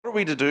are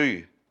we to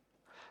do?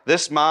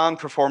 This man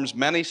performs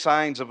many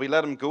signs. If we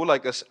let him go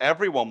like this,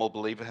 everyone will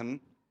believe in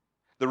him.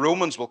 The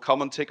Romans will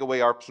come and take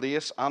away our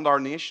place and our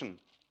nation."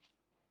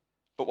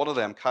 But one of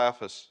them,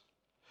 Caiaphas,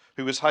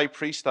 who was high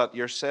priest that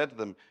year, said to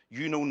them,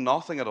 "You know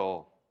nothing at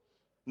all,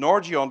 nor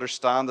do you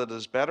understand that it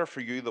is better for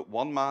you that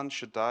one man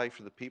should die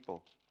for the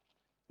people,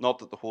 not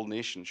that the whole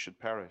nation should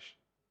perish."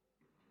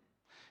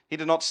 He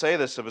did not say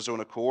this of his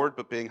own accord,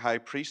 but being high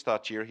priest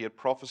that year, he had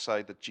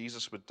prophesied that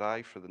Jesus would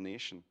die for the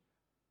nation,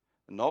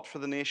 and not for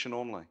the nation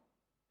only,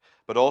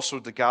 but also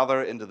to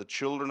gather into the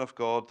children of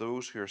God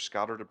those who are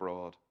scattered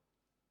abroad.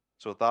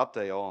 So at that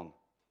day on,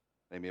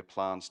 they made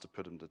plans to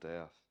put him to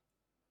death.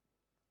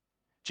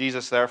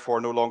 Jesus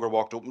therefore no longer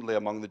walked openly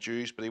among the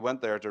Jews, but he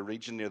went there to a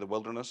region near the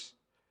wilderness,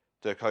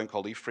 to a town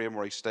called Ephraim,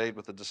 where he stayed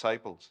with the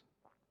disciples.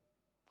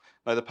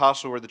 Now the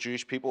Passover of the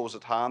Jewish people was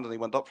at hand, and he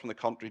went up from the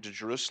country to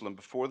Jerusalem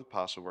before the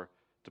Passover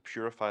to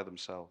purify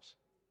themselves.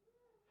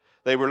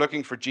 They were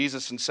looking for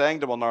Jesus and saying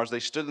to one another as they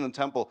stood in the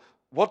temple,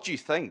 "What do you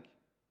think?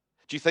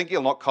 Do you think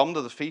he'll not come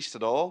to the feast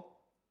at all?"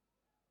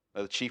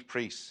 Now the chief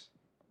priests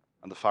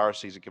and the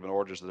Pharisees had given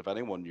orders that if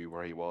anyone knew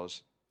where he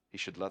was, he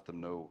should let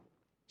them know,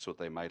 so that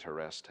they might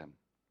arrest him.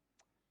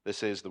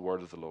 This is the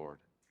word of the Lord.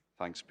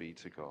 Thanks be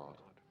to God.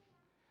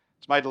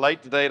 It's my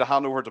delight today to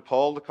hand over to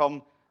Paul to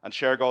come and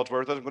share God's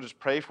word. I'm going to just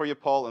pray for you,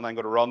 Paul, and I'm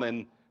going to run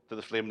in to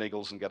the Flaming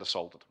Eagles and get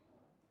assaulted.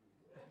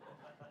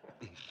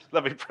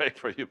 Let me pray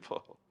for you,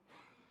 Paul.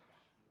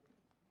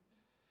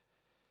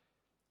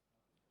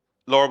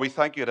 Lord, we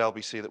thank you at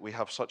LBC that we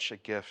have such a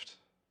gift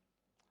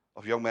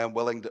of young men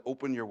willing to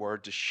open your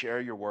word, to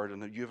share your word,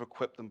 and that you've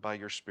equipped them by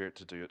your Spirit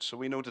to do it. So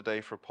we know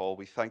today for Paul,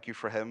 we thank you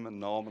for him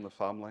and Noam and the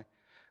family.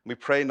 And we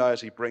pray now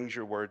as he brings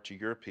your word to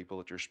your people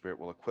that your Spirit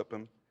will equip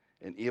him,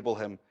 enable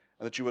him,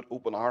 and that you would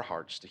open our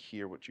hearts to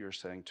hear what you're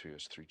saying to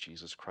us through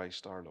Jesus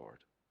Christ our Lord.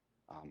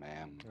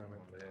 Amen. Amen.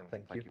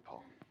 Thank you,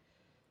 Paul.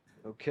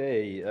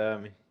 Okay,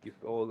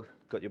 you've all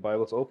got your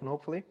Bibles open,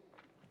 hopefully.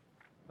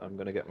 I'm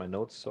going to get my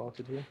notes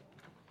sorted here.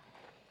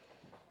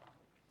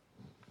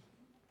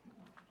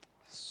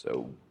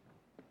 So,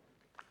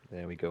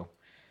 there we go.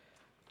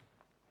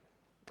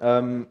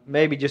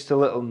 Maybe just a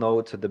little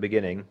note at the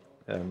beginning.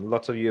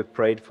 Lots of you have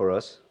prayed for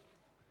us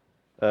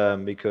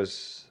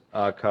because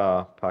our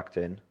car packed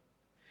in.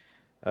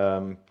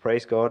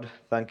 Praise God.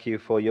 Thank you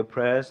for your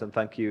prayers and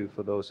thank you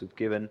for those who've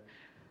given.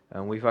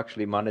 And we've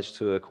actually managed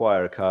to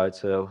acquire a car.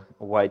 It's a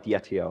white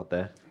Yeti out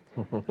there.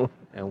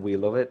 And we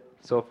love it.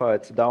 So far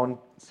it's a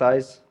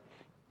downsize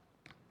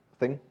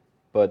thing,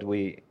 but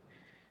we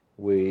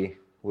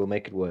will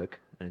make it work.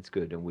 And it's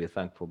good, and we're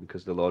thankful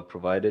because the Lord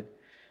provided,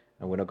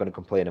 and we're not going to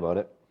complain about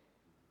it.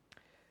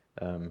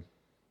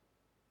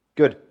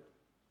 Good.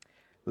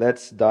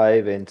 Let's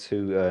dive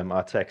into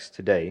our text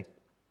today.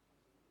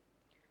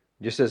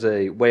 Just as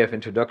a way of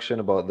introduction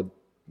about the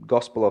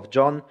Gospel of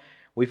John,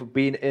 we've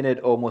been in it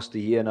almost a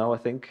year now, I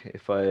think,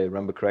 if I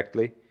remember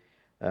correctly.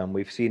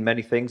 We've seen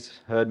many things,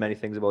 heard many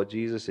things about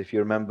Jesus. If you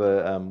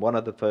remember, one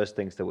of the first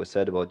things that was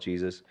said about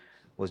Jesus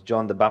was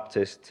John the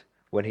Baptist.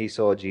 When he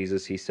saw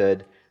Jesus, he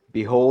said,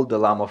 "Behold the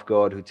Lamb of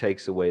God who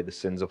takes away the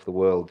sins of the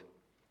world."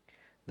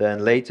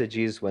 Then later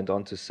Jesus went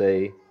on to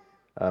say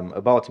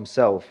about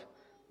himself,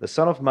 "The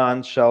Son of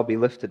Man shall be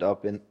lifted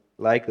up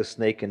like the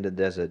snake in the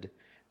desert,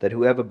 that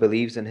whoever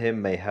believes in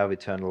him may have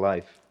eternal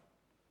life.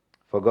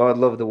 For God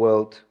loved the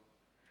world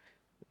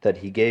that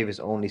he gave his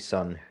only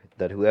Son,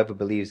 that whoever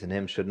believes in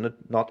him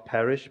should not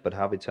perish but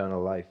have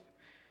eternal life.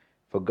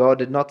 For God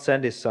did not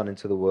send his Son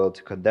into the world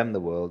to condemn the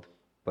world,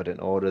 but in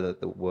order that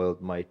the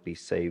world might be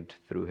saved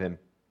through him."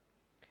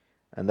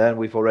 And then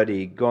we've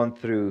already gone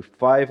through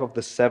 5 of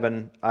the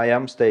 7 I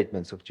am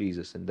statements of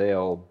Jesus, and they are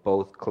all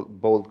both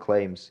bold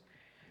claims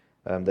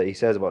that he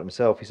says about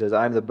himself. He says,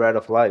 "I am the bread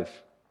of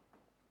life.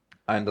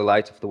 I am the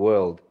light of the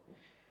world.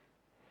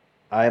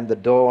 I am the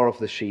door of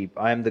the sheep.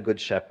 I am the good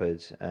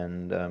shepherd."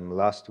 And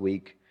last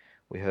week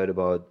we heard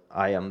about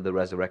 "I am the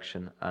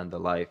resurrection and the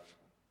life."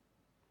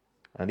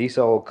 And these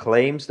are all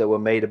claims that were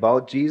made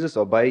about Jesus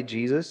or by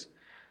Jesus.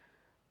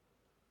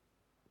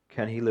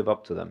 Can he live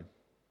up to them?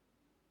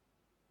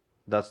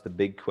 That's the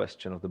big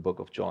question of the book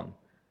of John.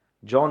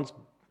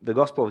 The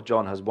Gospel of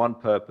John has one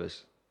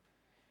purpose,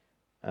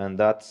 and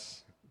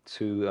that's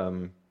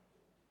to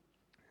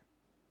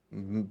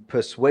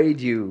persuade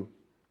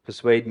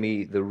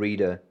me, the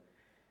reader,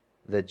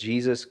 that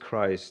Jesus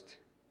Christ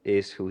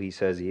is who he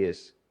says he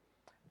is.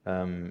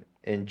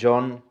 In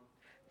John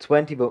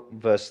 20,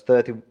 verse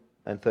 30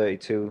 and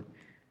 32,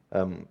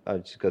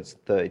 I've just got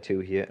 32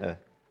 here,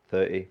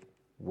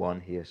 31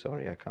 here,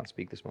 sorry, I can't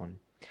speak this morning.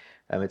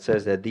 It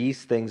says that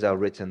these things are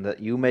written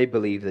that you may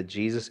believe that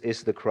Jesus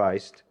is the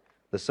Christ,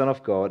 the Son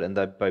of God, and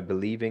that by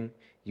believing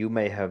you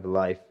may have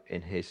life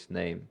in his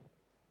name.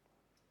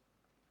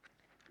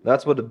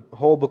 That's what the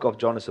whole book of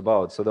John is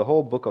about. So the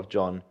whole book of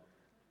John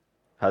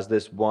has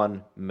this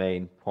one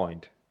main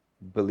point.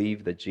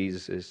 Believe that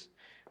Jesus is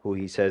who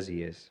he says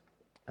he is,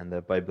 and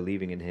that by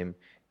believing in him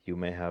you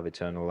may have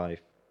eternal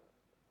life.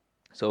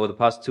 So over the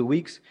past 2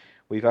 weeks,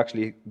 we've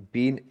actually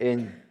been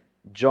in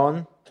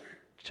John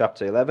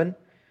chapter 11,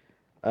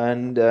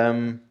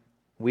 And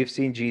we've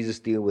seen Jesus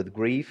deal with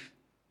grief,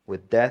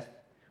 with death,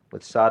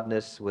 with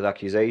sadness, with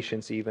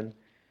accusations even.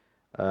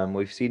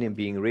 We've seen him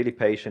being really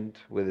patient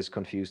with his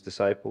confused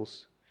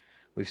disciples.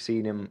 We've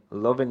seen him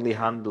lovingly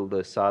handle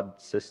the sad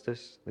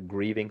sisters, the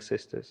grieving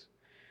sisters.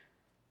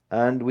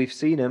 And we've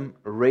seen him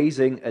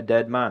raising a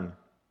dead man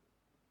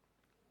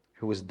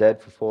who was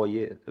dead for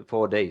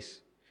 4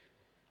 days.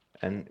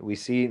 And we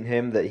see in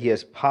him that he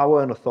has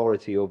power and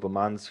authority over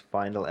man's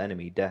final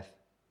enemy, death.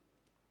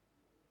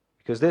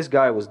 Because this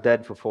guy was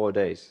dead for 4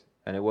 days,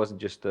 and it wasn't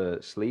just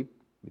a sleep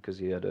because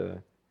he had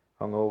a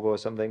hungover or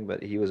something,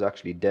 but he was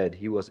actually dead.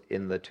 He was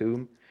in the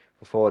tomb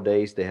for 4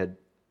 days. They had,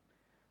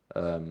 I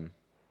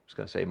was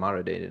going to say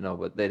marinated, no,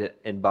 but they had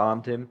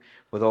embalmed him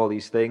with all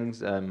these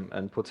things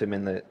and put him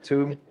in the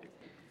tomb.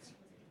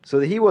 So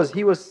he was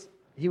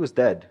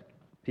dead.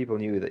 People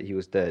knew that he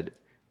was dead.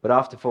 But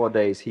after 4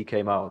 days, he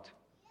came out.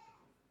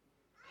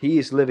 He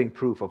is living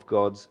proof of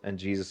God's and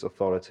Jesus'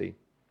 authority.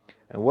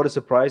 And what a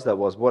surprise that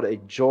was. What a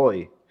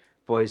joy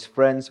for his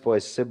friends, for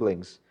his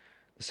siblings.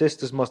 The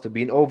sisters must have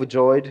been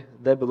overjoyed.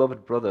 Their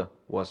beloved brother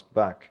was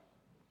back.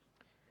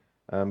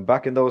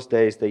 Back in those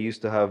days, they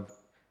used to have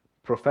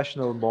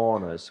professional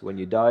mourners. When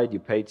you died, you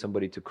paid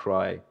somebody to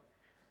cry.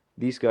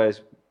 These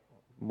guys,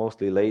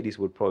 mostly ladies,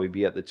 would probably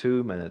be at the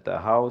tomb and at their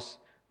house.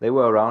 They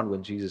were around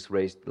when Jesus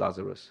raised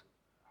Lazarus.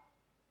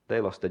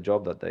 They lost their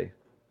job that day.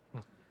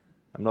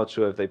 I'm not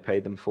sure if they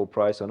paid them full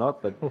price or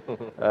not, but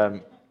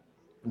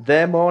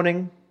their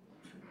mourning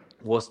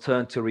was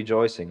turned to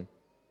rejoicing.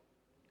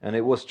 And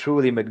it was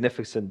truly a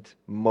magnificent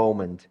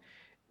moment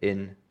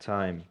in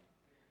time.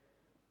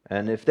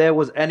 And if there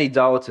was any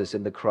doubters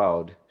in the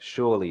crowd,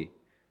 surely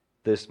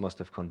this must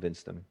have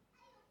convinced them.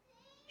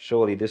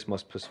 Surely this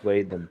must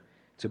persuade them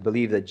to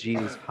believe that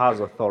Jesus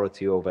has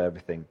authority over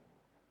everything.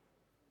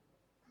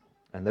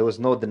 And there was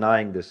no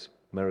denying this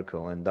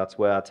miracle, and that's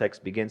where our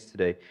text begins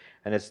today.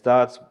 And it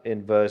starts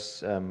in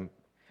verse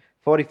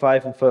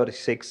 45 and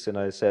 36, and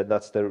I said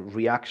that's the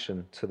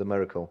reaction to the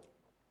miracle.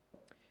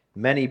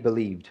 Many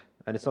believed,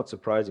 and it's not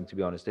surprising, to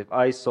be honest. If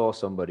I saw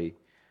somebody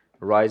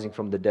rising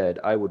from the dead,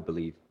 I would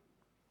believe.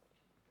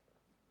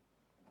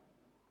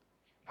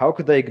 How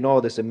could they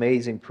ignore this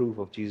amazing proof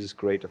of Jesus'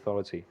 great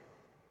authority?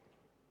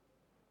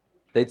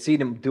 They'd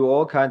seen him do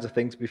all kinds of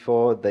things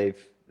before.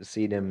 They've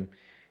seen him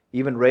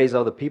even raise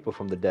other people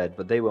from the dead,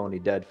 but they were only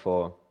dead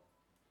for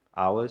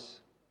hours.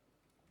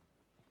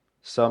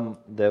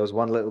 There was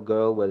one little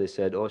girl where they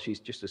said, oh, she's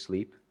just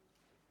asleep.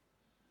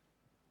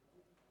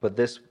 But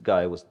this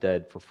guy was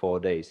dead for 4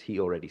 days. He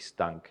already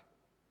stank.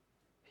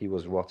 He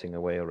was rotting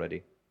away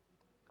already.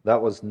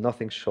 That was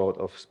nothing short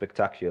of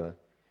spectacular.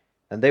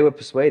 And they were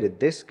persuaded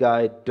this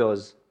guy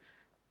does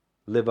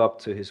live up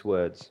to his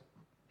words.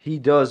 He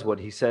does what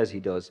he says he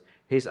does.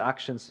 His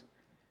actions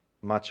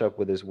match up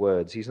with his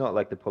words. He's not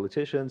like the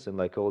politicians and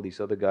like all these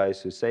other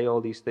guys who say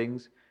all these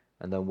things,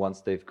 and then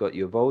once they've got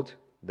your vote,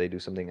 they do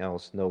something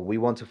else. No, we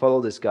want to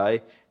follow this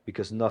guy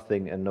because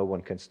nothing and no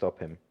one can stop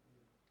him.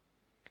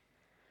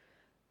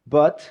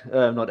 But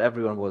not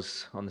everyone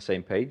was on the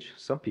same page.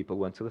 Some people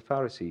went to the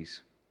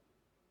Pharisees.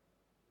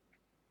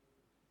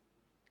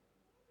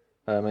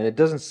 And it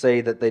doesn't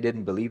say that they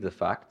didn't believe the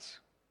facts.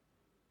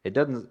 It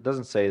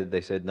doesn't say that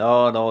they said,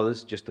 no, this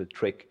is just a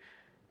trick.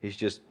 He's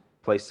just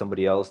placed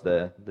somebody else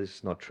there. This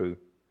is not true.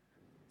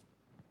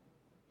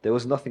 There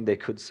was nothing they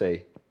could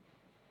say.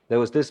 There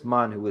was this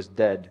man who was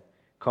dead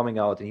coming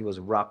out, and he was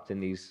wrapped in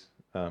these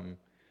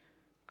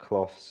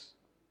cloths.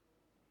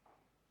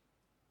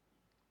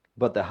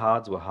 But their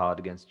hearts were hard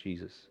against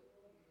Jesus.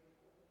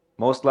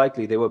 Most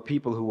likely, they were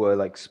people who were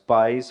like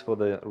spies for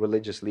the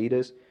religious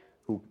leaders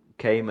who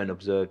came and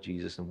observed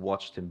Jesus and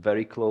watched him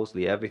very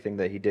closely, everything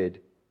that he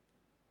did.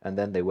 And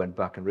then they went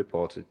back and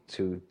reported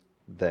to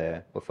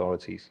their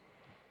authorities.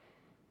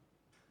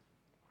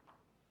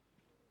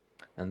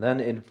 And then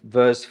in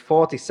verse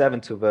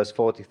 47 to verse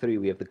 43,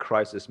 we have the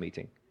crisis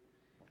meeting.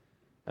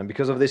 And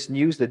because of this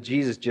news that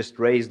Jesus just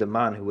raised a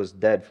man who was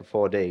dead for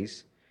 4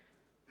 days,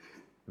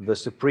 the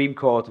Supreme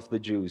Court of the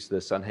Jews,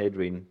 the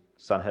Sanhedrin,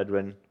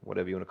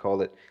 whatever you want to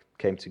call it,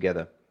 came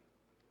together.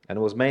 And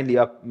it was mainly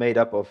made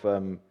up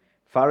of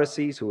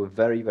Pharisees, who were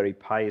very, very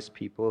pious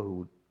people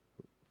who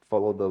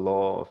followed the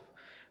law of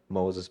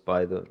Moses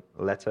by the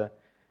letter,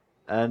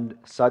 and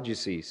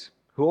Sadducees,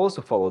 who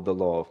also followed the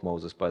law of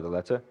Moses by the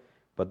letter,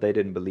 but they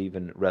didn't believe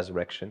in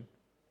resurrection.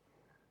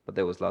 But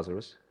there was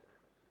Lazarus.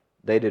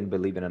 They didn't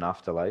believe in an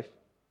afterlife.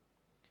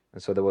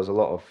 And so there was a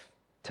lot of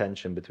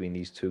tension between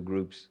these two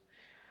groups.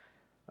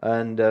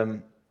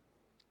 And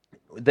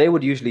they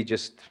would usually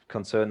just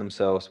concern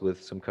themselves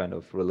with some kind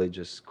of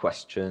religious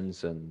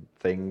questions and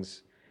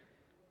things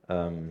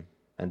and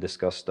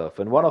discuss stuff.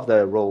 And one of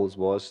their roles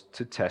was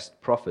to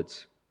test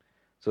prophets.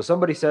 So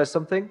somebody says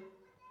something,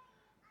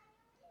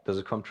 does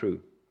it come true?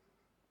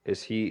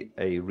 Is he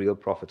a real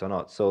prophet or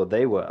not? So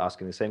they were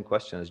asking the same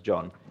question as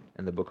John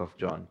in the book of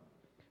John,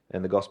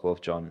 in the Gospel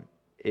of John.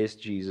 Is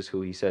Jesus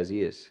who he says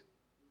he is?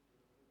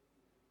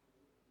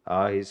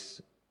 Are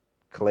his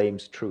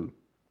claims true?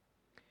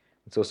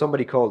 So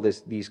somebody called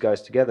these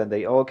guys together, and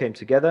they all came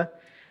together.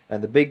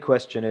 And the big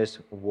question is,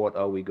 what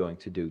are we going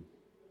to do?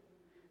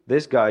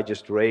 This guy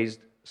just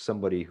raised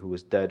somebody who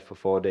was dead for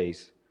 4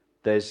 days.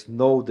 There's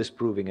no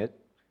disproving it,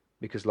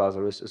 because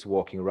Lazarus is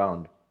walking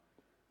around.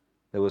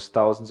 There was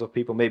thousands of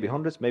people, maybe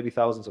hundreds, maybe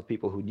thousands of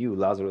people who knew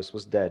Lazarus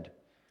was dead,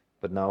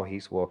 but now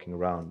he's walking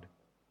around.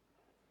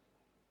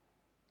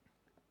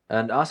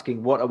 And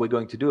asking what are we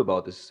going to do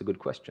about this is a good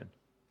question,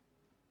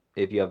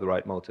 if you have the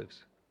right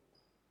motives.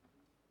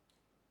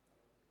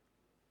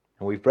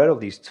 And we've read of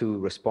these two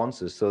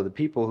responses, so the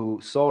people who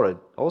saw it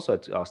also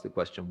had to ask the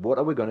question, what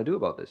are we going to do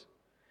about this?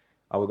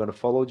 Are we going to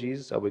follow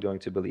Jesus? Are we going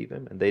to believe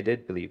him? And they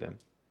did believe him.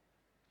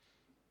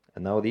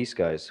 And now these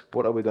guys,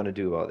 what are we going to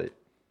do about it?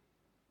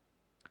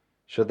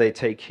 Should they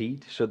take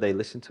heed? Should they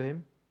listen to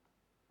him?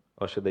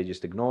 Or should they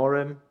just ignore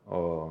him?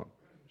 Or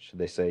should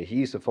they say,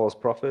 he's a false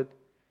prophet?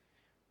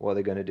 What are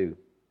they going to do?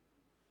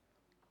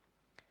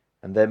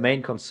 And their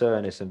main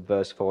concern is in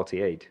verse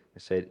 48. They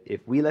said,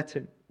 if we let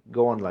him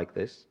go on like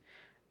this,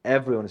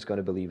 everyone is going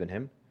to believe in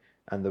him,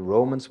 and the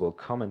Romans will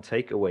come and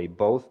take away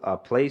both our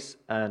place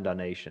and our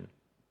nation.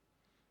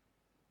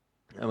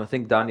 And I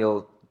think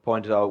Daniel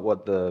pointed out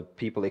what the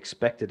people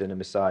expected in a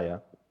Messiah,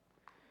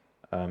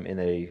 in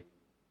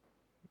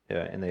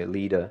a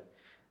leader.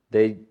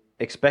 They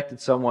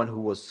expected someone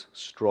who was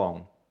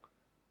strong,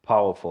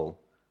 powerful,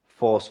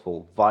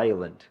 forceful,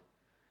 violent,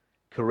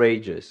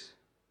 courageous,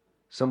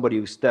 somebody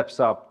who steps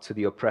up to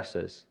the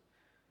oppressors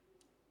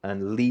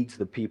and leads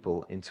the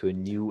people into a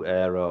new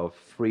era of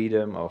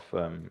freedom, of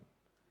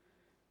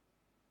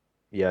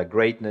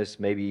greatness,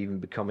 maybe even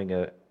becoming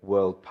a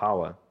world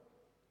power.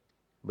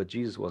 But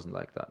Jesus wasn't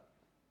like that.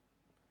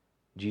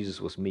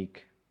 Jesus was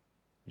meek.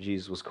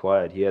 Jesus was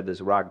quiet. He had this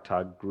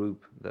ragtag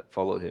group that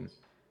followed him.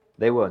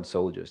 They weren't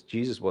soldiers.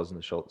 Jesus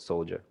wasn't a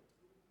soldier.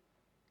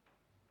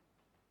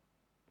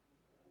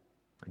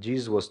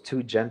 Jesus was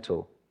too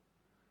gentle.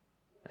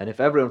 And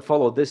if everyone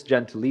followed this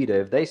gentle leader,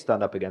 if they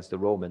stand up against the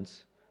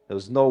Romans, there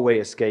was no way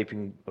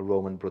escaping a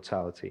Roman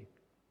brutality.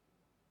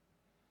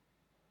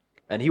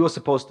 And he was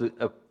supposed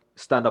to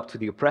stand up to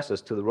the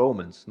oppressors, to the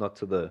Romans, not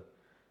to the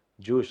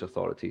Jewish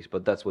authorities,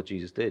 but that's what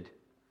Jesus did.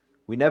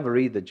 We never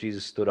read that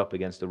Jesus stood up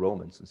against the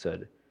Romans and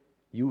said,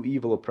 you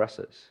evil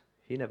oppressors.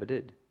 He never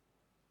did.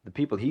 The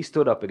people he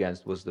stood up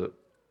against was the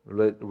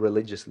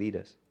religious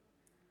leaders.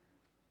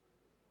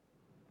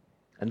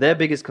 And their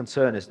biggest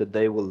concern is that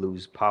they will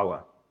lose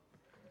power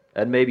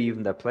and maybe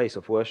even their place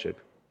of worship.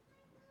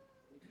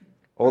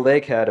 All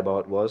they cared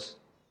about was,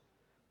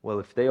 well,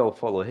 if they all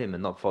follow him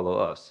and not follow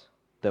us,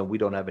 then we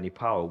don't have any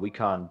power. We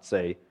can't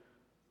say,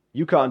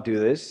 you can't do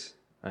this,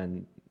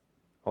 and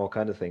all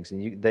kinds of things.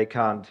 And they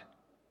can't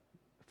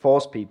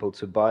force people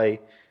to buy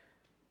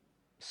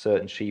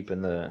certain sheep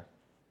in the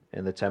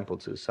temple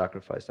to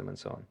sacrifice them and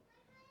so on.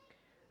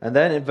 And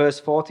then in verse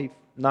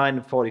 49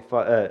 and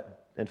 45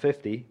 and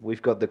 50,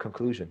 we've got the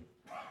conclusion.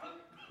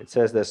 It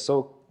says there's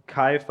so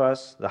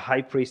Caiaphas, the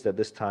high priest at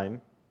this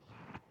time,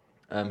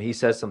 he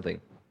says something.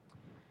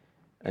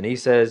 And he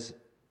says,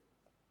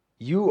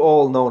 you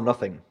all know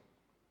nothing.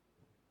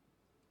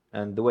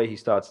 And the way he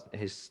starts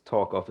his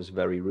talk off is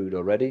very rude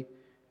already.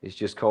 He's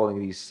just calling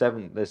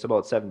there's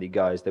about 70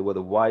 guys. They were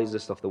the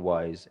wisest of the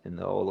wise in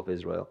the whole of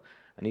Israel.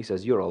 And he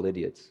says, you're all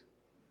idiots.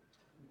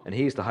 And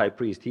he's the high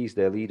priest. He's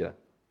their leader.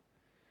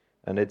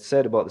 And it's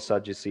said about the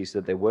Sadducees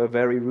that they were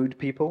very rude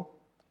people,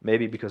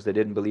 maybe because they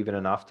didn't believe in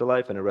an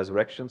afterlife and a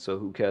resurrection, so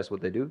who cares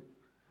what they do?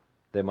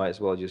 They might as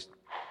well just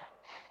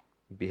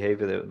behave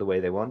the way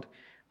they want.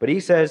 But he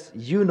says,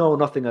 you know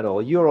nothing at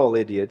all. You're all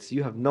idiots.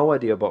 You have no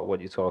idea about what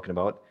you're talking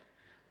about.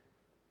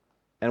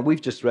 And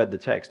we've just read the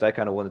text. I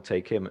kind of want to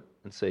take him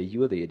and say,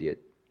 you're the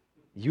idiot.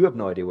 You have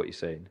no idea what you're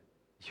saying.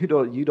 You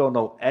don't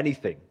know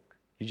anything.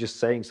 You're just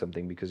saying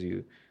something because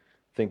you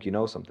think you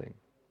know something.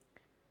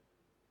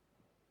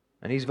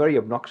 And he's very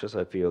obnoxious,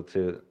 I feel,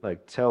 to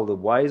tell the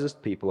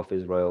wisest people of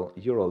Israel,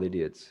 you're all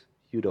idiots.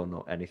 You don't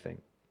know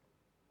anything.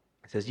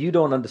 He says, you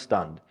don't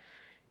understand.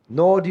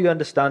 Nor do you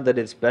understand that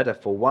it's better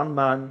for one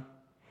man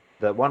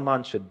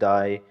should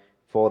die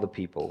for the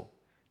people,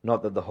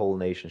 not that the whole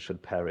nation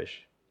should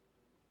perish.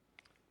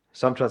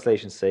 Some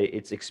translations say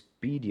it's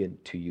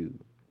expedient to you,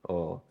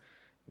 or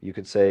you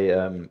could say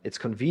it's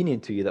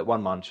convenient to you that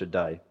one man should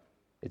die.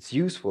 It's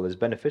useful, it's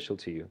beneficial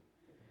to you.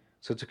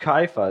 So to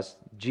Caiaphas,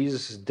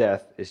 Jesus'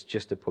 death is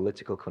just a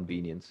political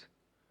convenience.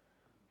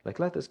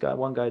 Let this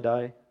one guy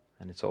die,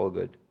 and it's all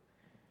good.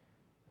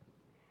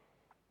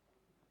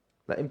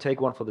 Let him take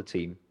one for the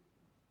team.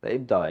 Let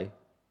him die.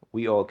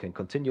 We all can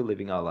continue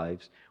living our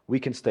lives. We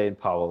can stay in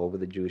power over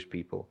the Jewish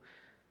people.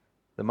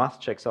 The math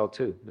checks out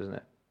too, doesn't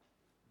it?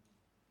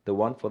 The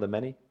one for the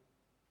many.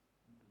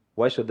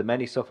 Why should the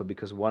many suffer?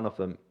 Because one of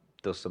them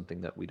does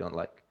something that we don't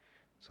like.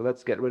 So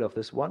let's get rid of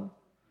this one,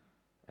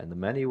 and the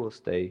many will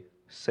stay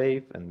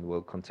safe and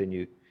will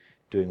continue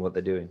doing what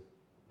they're doing.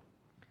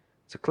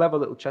 It's a clever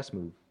little chess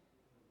move,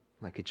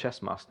 like a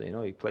chess master,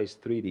 he plays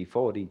 3D,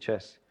 4D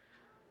chess.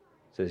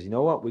 Says, you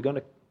know what, we're going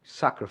to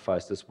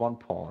sacrifice this one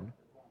pawn,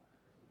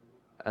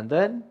 and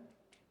then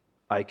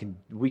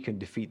we can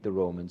defeat the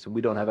Romans, and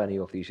we don't have any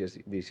of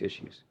these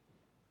issues.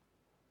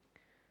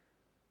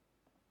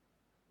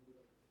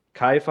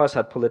 Caiaphas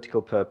had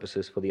political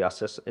purposes for the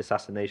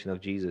assassination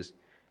of Jesus.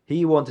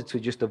 He wanted to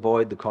just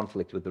avoid the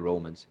conflict with the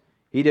Romans.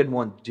 He didn't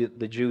want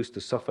the Jews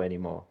to suffer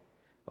anymore.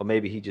 Or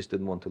maybe he just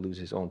didn't want to lose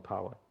his own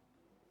power.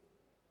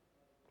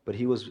 But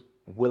he was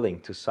willing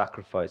to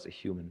sacrifice a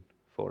human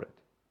for it.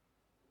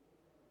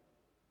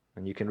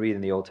 And you can read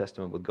in the Old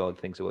Testament what God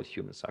thinks about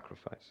human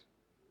sacrifice.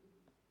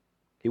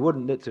 He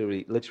wouldn't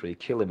literally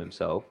kill him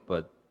himself,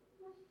 but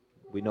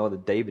we know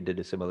that David did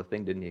a similar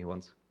thing, didn't he,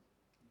 once?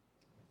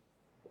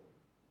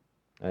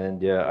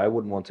 And yeah, I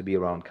wouldn't want to be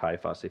around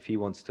Caiaphas. If he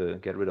wants to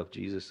get rid of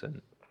Jesus,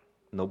 then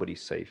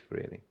nobody's safe,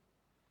 really.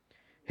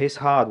 His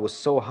heart was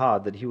so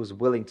hard that he was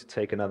willing to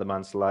take another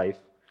man's life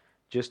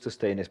just to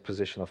stay in his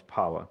position of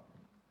power.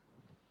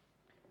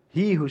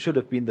 He who should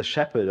have been the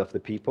shepherd of the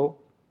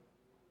people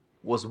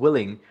was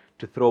willing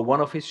to throw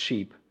one of his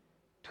sheep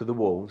to the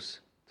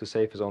wolves to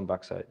save his own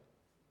backside.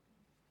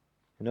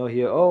 You know,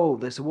 here, oh,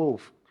 there's a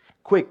wolf.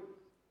 Quick,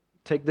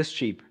 take this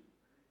sheep.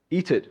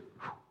 Eat it.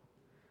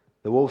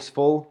 The wolf's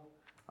full.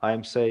 I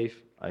am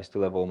safe. I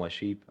still have all my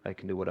sheep. I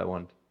can do what I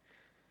want.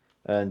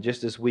 And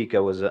just this week I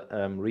was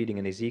reading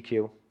in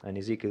Ezekiel, and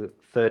Ezekiel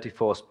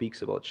 34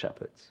 speaks about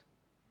shepherds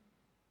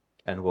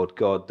and what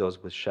God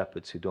does with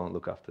shepherds who don't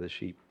look after the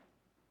sheep.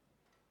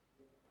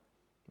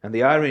 And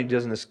the irony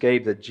doesn't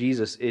escape that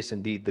Jesus is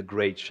indeed the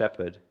great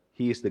shepherd.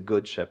 He is the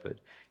good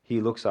shepherd. He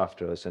looks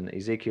after us. And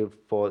Ezekiel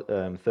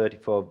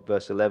 34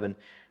 verse 11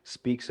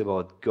 speaks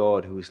about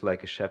God who is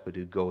like a shepherd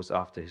who goes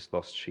after his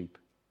lost sheep.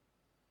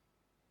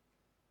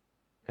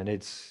 And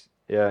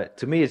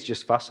to me, it's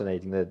just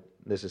fascinating that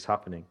this is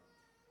happening.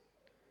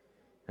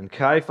 And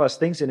Caiaphas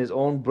thinks in his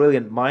own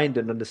brilliant mind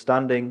and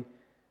understanding,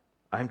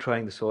 I'm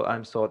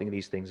sorting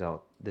these things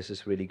out. This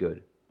is really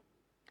good.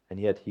 And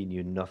yet he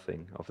knew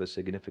nothing of the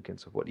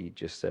significance of what he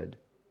just said.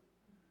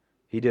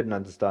 He didn't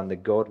understand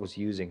that God was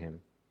using him.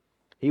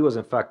 He was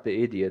in fact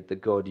the idiot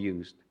that God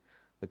used,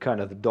 the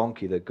kind of the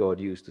donkey that God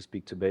used to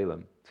speak to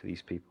Balaam, to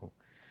these people.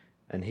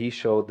 And he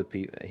showed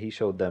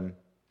them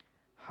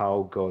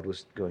how God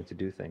was going to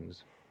do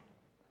things.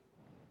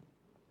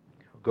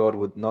 God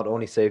would not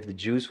only save the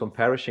Jews from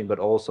perishing, but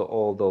also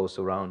all those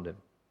around him.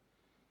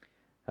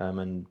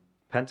 And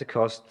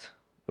Pentecost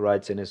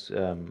writes in his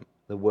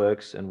the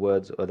words and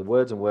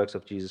works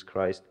of Jesus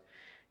Christ.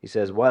 He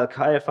says, while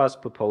Caiaphas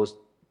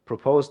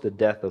proposed the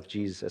death of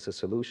Jesus as a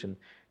solution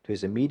to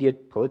his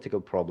immediate political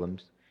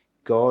problems,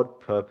 God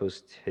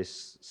purposed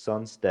his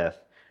son's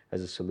death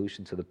as a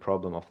solution to the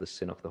problem of the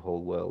sin of the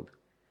whole world.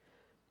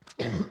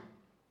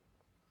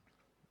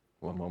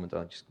 One moment,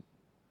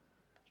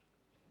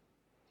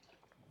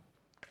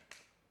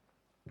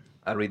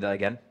 I'll read that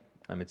again.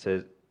 It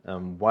says,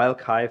 while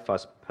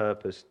Caiaphas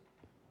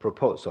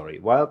proposed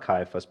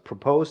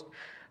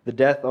the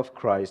death of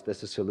Christ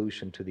as a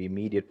solution to the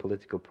immediate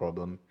political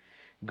problem,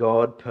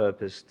 God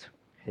purposed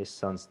his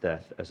son's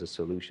death as a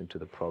solution to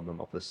the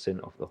problem of the sin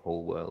of the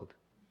whole world.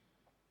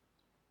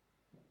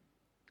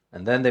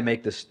 And then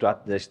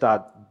they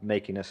start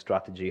making a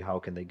strategy. How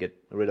can they get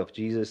rid of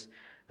Jesus?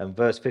 And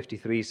verse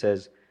 53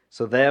 says,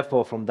 so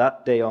therefore from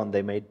that day on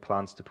they made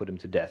plans to put him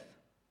to death.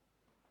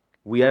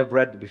 We have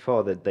read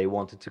before that they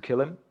wanted to kill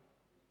him,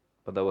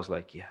 but that was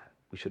like, yeah,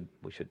 we should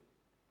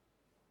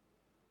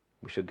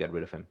get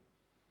rid of him.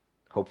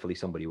 Hopefully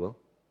somebody will.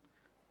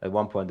 At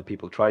one point the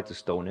people tried to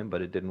stone him,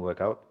 but it didn't work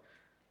out.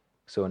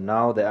 So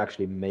now they're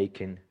actually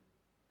making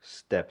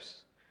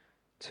steps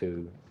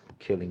to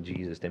killing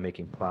Jesus. They're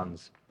making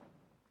plans.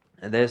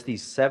 And there's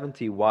these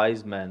 70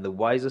 wise men, the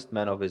wisest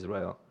men of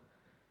Israel,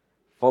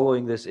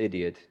 following this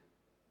idiot,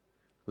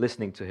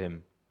 listening to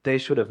him. They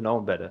should have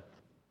known better.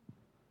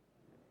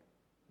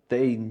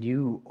 They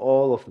knew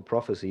all of the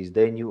prophecies.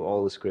 They knew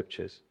all the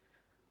scriptures.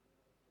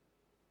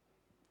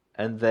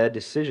 And their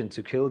decision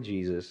to kill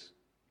Jesus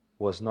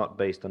was not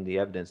based on the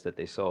evidence that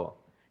they saw.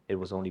 It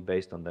was only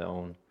based on their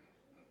own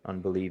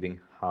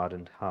unbelieving,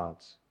 hardened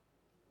hearts.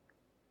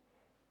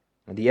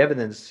 And the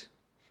evidence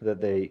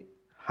that they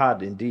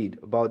had indeed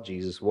about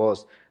Jesus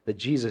was that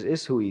Jesus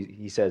is who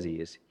he says he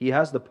is. He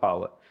has the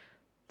power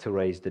to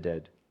raise the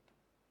dead.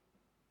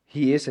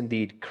 He is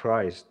indeed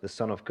Christ, the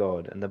Son of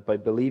God, and that by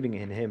believing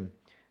in him,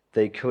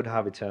 they could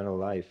have eternal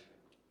life.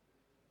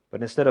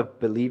 But instead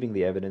of believing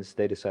the evidence,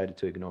 they decided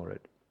to ignore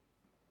it.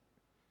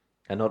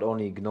 And not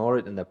only ignore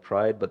it in their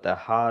pride, but their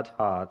hard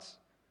hearts,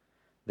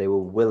 they were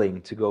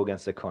willing to go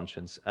against their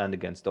conscience and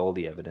against all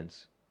the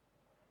evidence.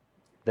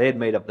 They had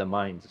made up their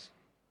minds.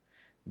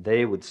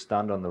 They would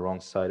stand on the wrong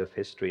side of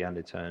history and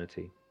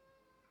eternity.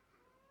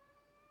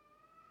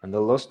 And the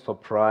lust for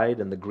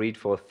pride and the greed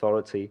for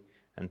authority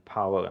and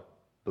power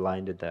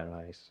blinded their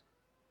eyes.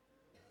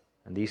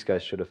 And these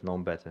guys should have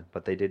known better,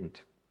 but they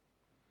didn't.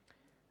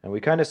 And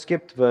we kind of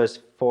skipped verse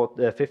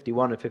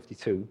 51 and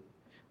 52,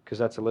 because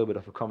that's a little bit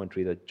of a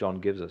commentary that John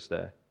gives us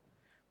there,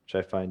 which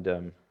I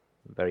find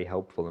very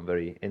helpful and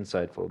very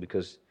insightful,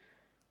 because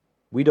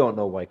we don't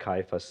know why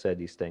Caiaphas said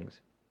these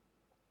things.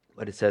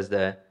 But it says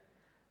there,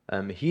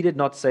 He did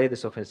not say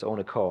this of his own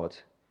accord,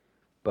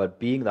 but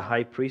being the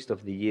high priest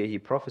of the year, he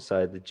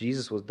prophesied that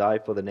Jesus would die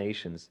for the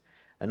nations,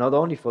 and not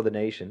only for the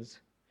nations,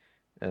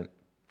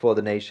 for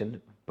the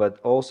nation, but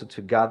also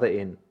to gather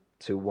in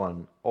to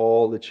one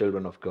all the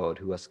children of God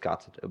who are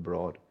scattered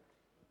abroad.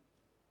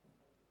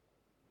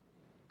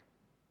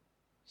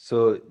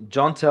 So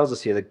John tells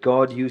us here that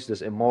God used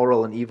this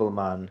immoral and evil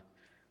man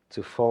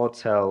to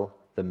foretell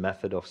the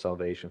method of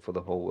salvation for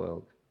the whole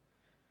world.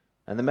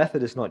 And the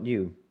method is not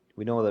new.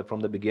 We know that from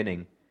the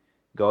beginning,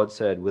 God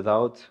said,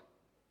 without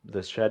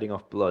the shedding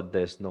of blood,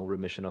 there's no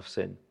remission of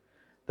sin.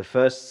 The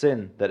first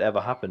sin that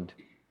ever happened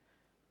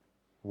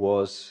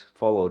was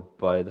followed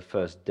by the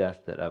first death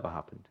that ever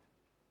happened.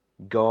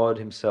 God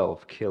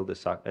himself killed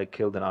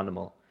an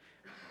animal,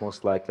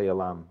 most likely a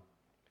lamb,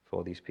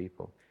 for these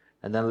people.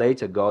 And then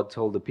later God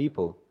told the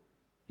people,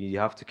 you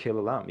have to kill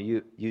a lamb.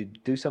 You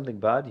do something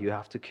bad, you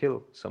have to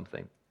kill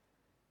something.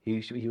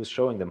 He was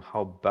showing them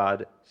how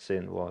bad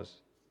sin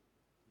was.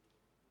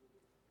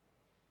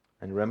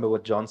 And remember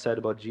what John said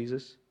about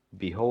Jesus?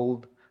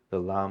 Behold the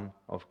Lamb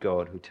of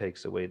God who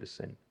takes away the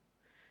sin.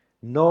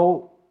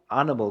 No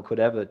animal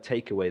could ever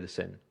take away the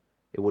sin.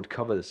 It would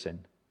cover the sin.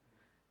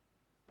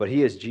 But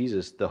he is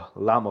Jesus, the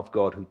Lamb of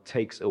God who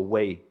takes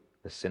away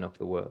the sin of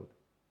the world.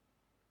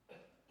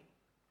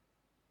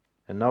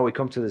 And now we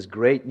come to this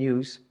great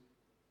news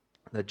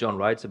that John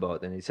writes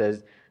about. And he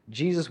says,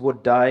 Jesus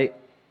would die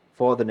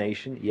for the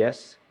nation,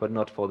 yes, but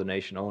not for the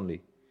nation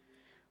only,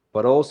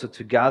 but also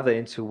to gather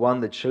into one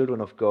the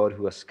children of God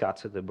who are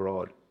scattered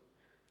abroad.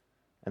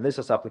 And this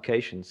has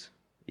applications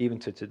even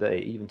to today,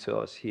 even to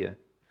us here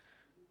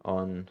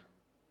on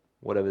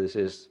whatever this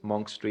is,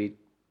 Monk Street,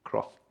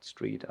 Croft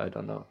Street, I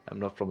don't know. I'm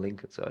not from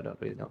Lincoln, so I don't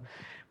really know.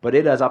 But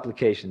it has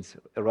applications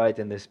right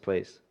in this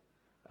place.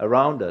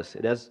 Around us,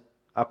 it has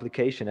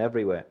application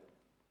everywhere.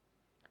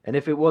 And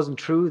if it wasn't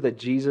true that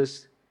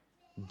Jesus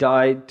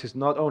died to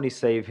not only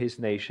save his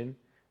nation,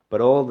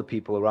 but all the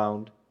people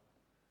around,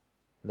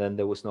 then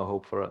there was no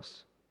hope for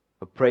us.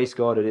 But praise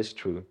God, it is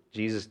true.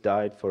 Jesus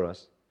died for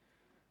us.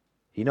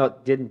 He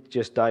didn't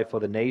just die for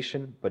the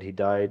nation, but he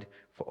died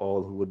for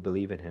all who would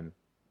believe in him.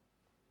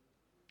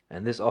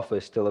 And this offer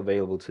is still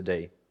available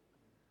today.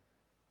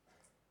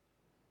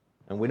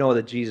 And we know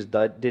that Jesus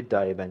did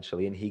die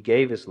eventually, and he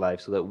gave his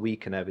life so that we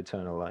can have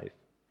eternal life.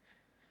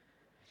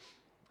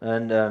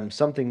 And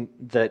something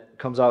that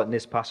comes out in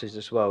this passage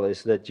as well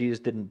is that Jesus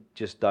didn't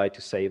just die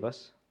to save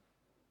us.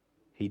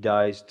 He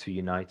dies to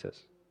unite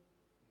us.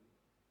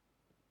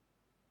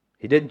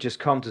 He didn't just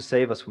come to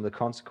save us from the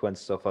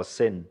consequences of our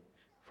sin,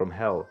 from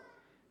hell.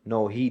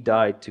 No, he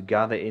died to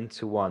gather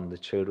into one the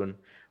children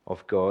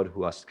of God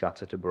who are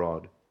scattered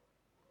abroad.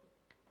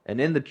 And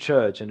in the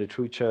church, in the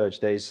true church,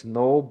 there is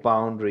no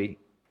boundary,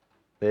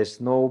 there's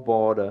no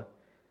border,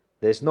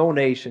 there's no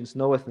nations,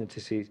 no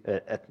ethnicities,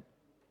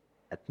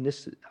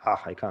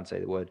 I can't say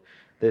the word.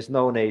 There's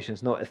no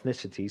nations, no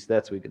ethnicities,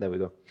 there we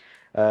go.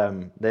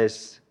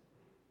 There's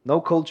no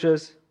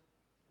cultures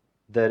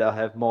that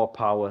have more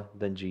power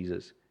than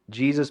Jesus.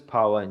 Jesus'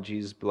 power and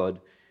Jesus' blood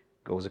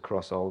goes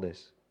across all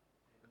this.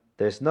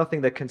 There's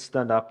nothing that can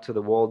stand up to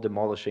the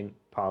wall-demolishing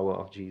power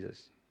of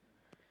Jesus.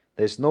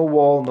 There's no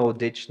wall, no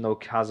ditch, no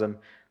chasm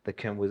that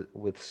can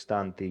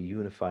withstand the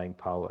unifying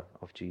power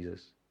of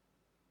Jesus.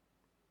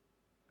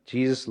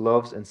 Jesus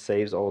loves and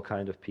saves all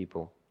kinds of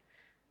people.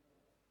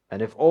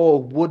 And if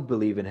all would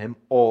believe in him,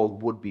 all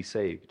would be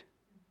saved.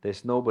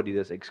 There's nobody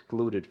that's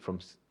excluded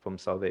from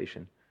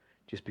salvation.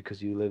 Just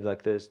because you live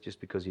like this,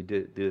 just because you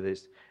do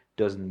this,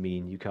 doesn't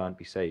mean you can't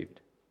be saved.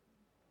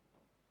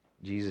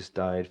 Jesus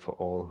died for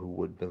all who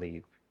would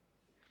believe.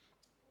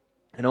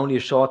 And only a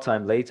short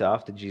time later,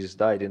 after Jesus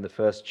died in the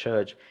first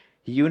church,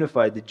 he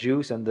unified the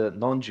Jews and the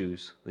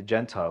non-Jews, the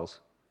Gentiles.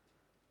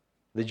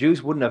 The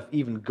Jews wouldn't have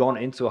even gone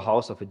into a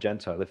house of a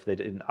Gentile if they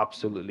didn't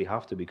absolutely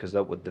have to, because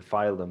that would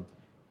defile them,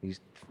 these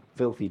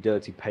filthy,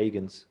 dirty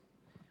pagans.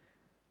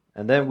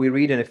 And then we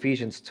read in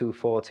Ephesians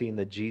 2:14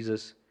 that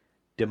Jesus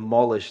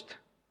demolished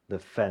the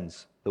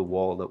fence, the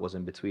wall that was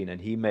in between, and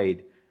he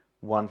made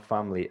one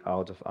family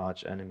out of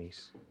arch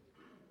enemies.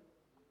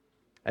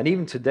 And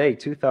even today,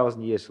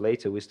 2,000 years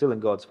later, we're still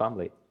in God's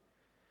family.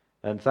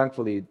 And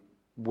thankfully,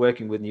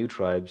 working with New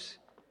Tribes,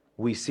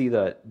 we see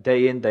that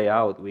day in, day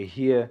out. We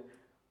hear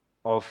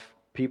of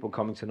people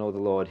coming to know the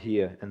Lord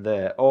here and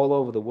there, all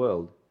over the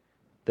world.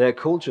 There are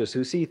cultures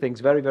who see things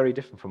very, very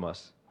different from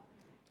us.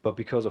 But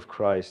because of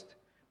Christ,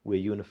 we're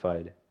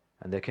unified.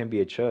 And there can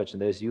be a church,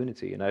 and there's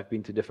unity. And I've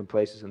been to different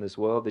places in this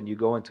world, and you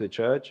go into a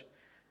church,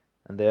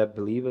 and they're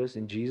believers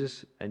in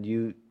Jesus, and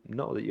you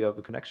know that you have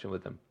a connection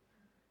with them.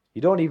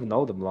 You don't even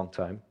know them a long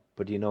time,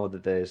 but you know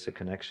that there's a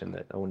connection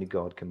that only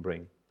God can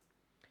bring.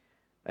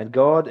 And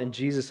God and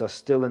Jesus are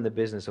still in the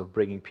business of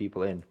bringing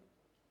people in.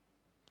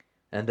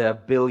 And there are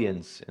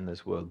billions in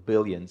this world,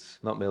 billions,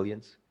 not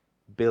millions,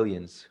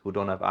 billions who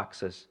don't have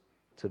access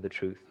to the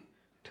truth,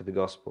 to the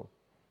gospel.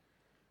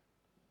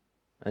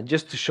 And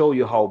just to show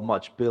you how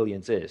much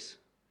billions is,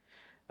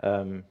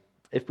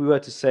 if we were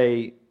to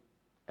say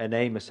and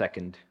aim a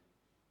second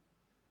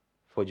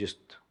for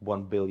just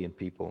 1 billion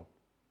people,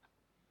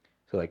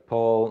 So like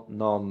Paul,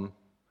 Nom,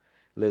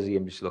 Lizzie,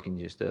 I'm just looking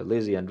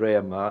Lizzie,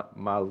 Andrea,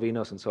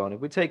 Malvinos, and so on. If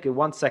we take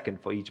 1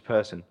 second for each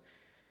person,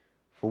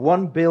 for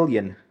 1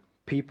 billion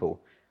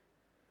people,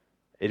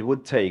 it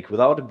would take,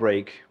 without a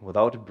break,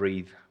 without a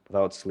breathe,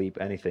 without sleep,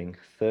 anything,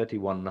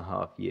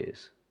 31.5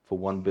 years for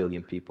 1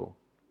 billion people.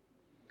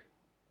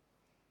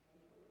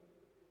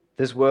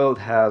 This world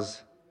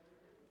has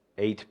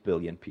 8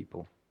 billion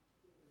people.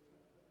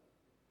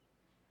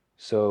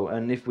 So,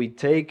 and if we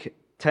take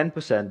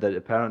 10% that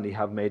apparently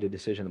have made a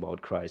decision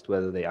about Christ,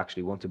 whether they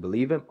actually want to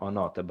believe him or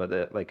not,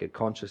 but like a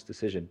conscious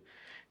decision,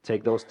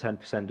 take those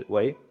 10%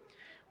 away,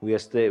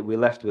 we're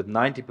left with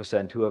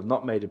 90% who have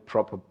not made a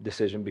proper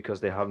decision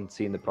because they haven't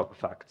seen the proper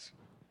facts.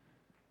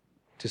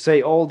 To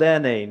say all their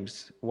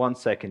names 1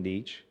 second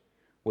each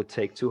would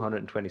take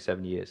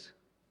 227 years.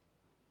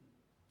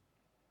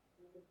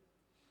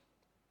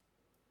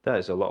 That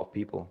is a lot of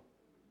people.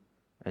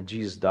 And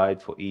Jesus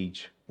died for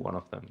each one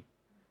of them.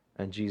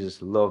 And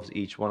Jesus loves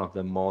each one of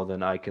them more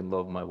than I can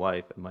love my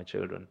wife and my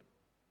children.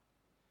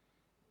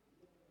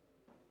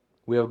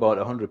 We have about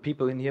 100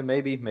 people in here,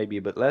 maybe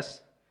a bit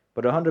less.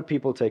 But 100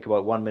 people take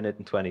about 1 minute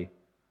and 20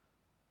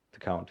 to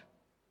count.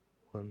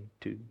 1,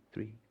 2,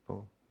 3,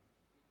 4.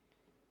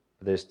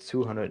 There's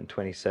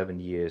 227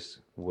 years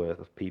worth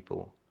of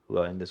people who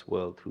are in this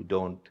world who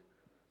don't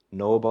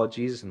know about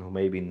Jesus and who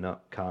maybe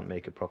can't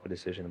make a proper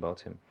decision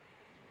about him.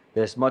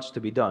 There's much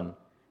to be done,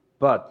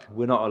 but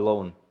we're not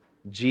alone.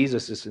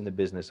 Jesus is in the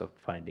business of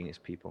finding his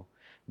people.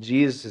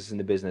 Jesus is in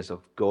the business of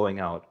going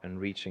out and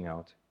reaching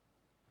out.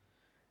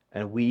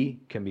 And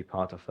we can be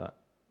part of that.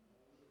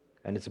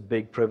 And it's a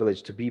big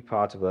privilege to be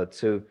part of that,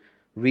 to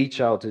reach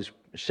out, to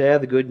share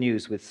the good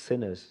news with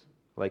sinners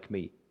like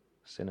me,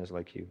 sinners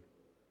like you.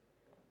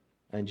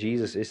 And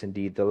Jesus is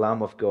indeed the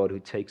Lamb of God who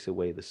takes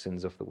away the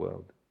sins of the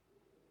world.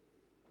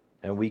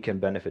 And we can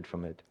benefit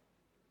from it.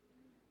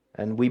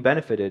 And we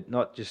benefited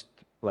not just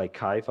like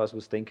Caiaphas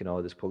was thinking,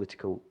 oh, this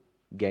political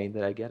gain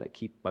that I get, I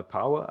keep my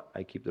power,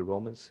 I keep the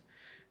Romans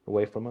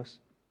away from us.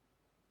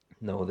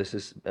 No, this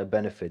is a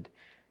benefit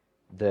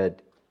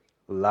that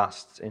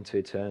lasts into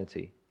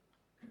eternity.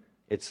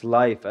 It's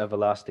life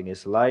everlasting.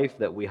 It's life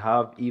that we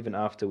have even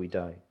after we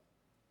die.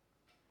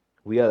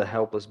 We are the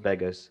helpless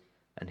beggars,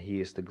 and he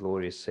is the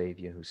glorious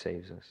Savior who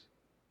saves us.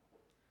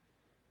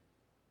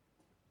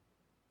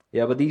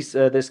 Yeah, but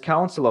this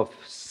council of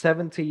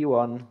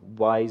 71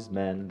 wise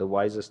men, the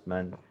wisest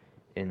men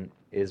in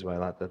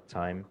Israel at that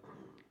time,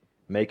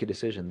 make a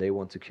decision. They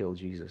want to kill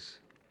Jesus.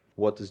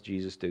 What does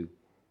Jesus do?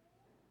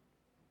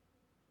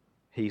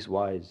 He's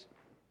wise.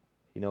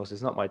 He knows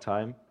it's not my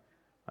time.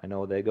 I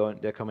know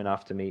they're coming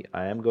after me.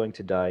 I am going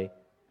to die.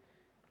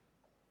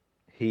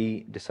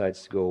 He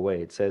decides to go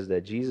away. It says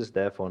that Jesus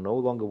therefore no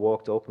longer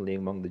walked openly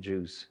among the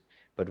Jews,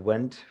 but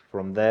went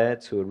from there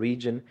to a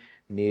region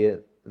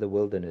near the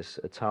wilderness,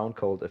 a town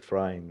called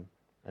Ephraim,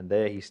 and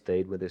there he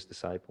stayed with his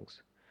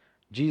disciples.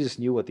 Jesus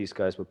knew what these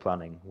guys were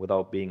planning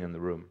without being in the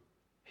room.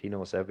 He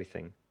knows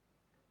everything.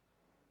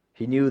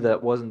 He knew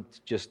that wasn't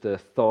just a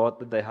thought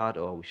that they had,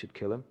 oh, we should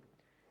kill him.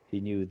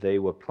 He knew they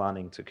were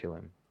planning to kill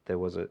him.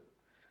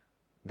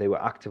 They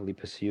were actively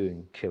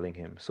pursuing killing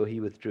him. So he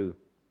withdrew.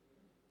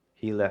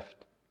 He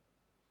left.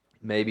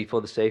 Maybe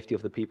for the safety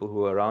of the people who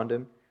were around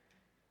him,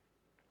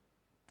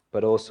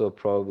 but also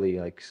probably,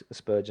 like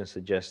Spurgeon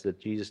suggests, that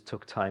Jesus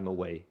took time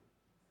away.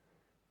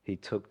 He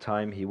took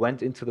time. He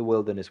went into the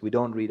wilderness. We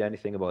don't read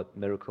anything about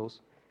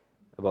miracles,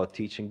 about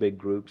teaching big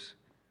groups,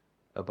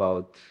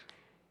 about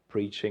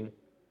preaching.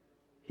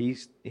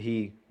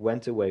 He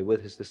went away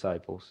with his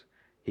disciples.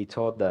 He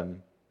taught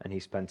them, and he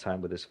spent time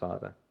with his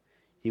Father.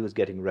 He was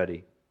getting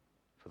ready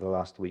for the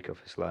last week of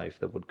his life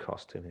that would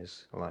cost him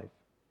his life.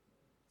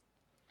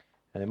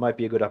 And it might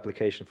be a good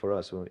application for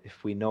us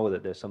if we know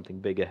that there's something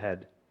big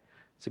ahead.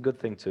 It's a good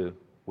thing to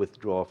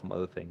withdraw from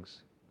other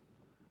things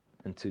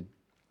and to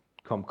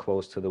come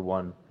close to the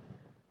one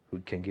who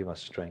can give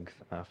us strength,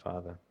 our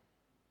Father.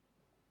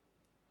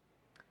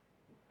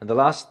 And the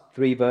last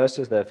 3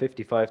 verses, they're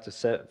 55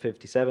 to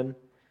 57,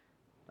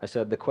 I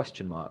said the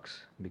question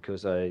marks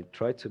because I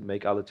tried to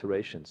make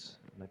alliterations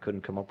and I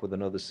couldn't come up with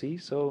another C,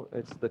 so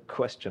it's the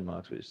question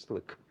marks, which is still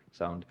a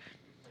sound.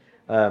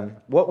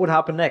 What would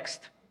happen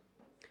next?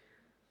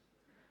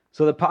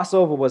 So the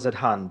Passover was at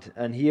hand,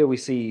 and here we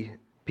see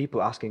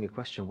people asking a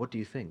question. What do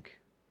you think?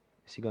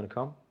 Is he going to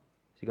come?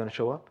 Is he going to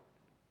show up?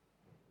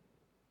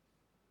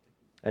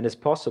 And it's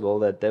possible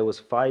that there was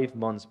 5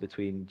 months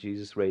between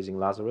Jesus raising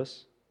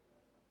Lazarus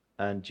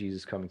and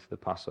Jesus coming to the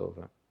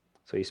Passover.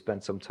 So he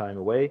spent some time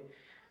away.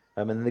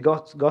 And in the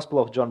Gospel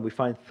of John, we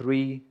find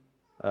 3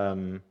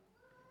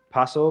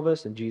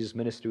 Passovers, and Jesus'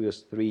 ministry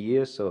was 3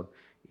 years, so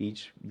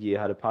each year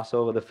had a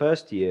Passover. The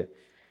first year,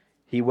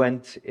 he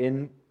went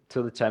in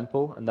to the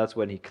temple, and that's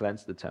when he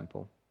cleansed the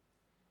temple.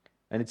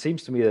 And it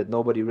seems to me that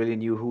nobody really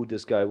knew who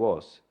this guy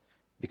was,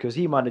 because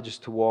he manages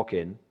to walk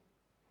in,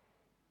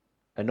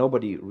 and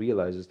nobody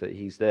realizes that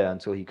he's there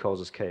until he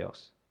causes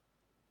chaos.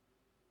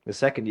 The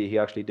second year, he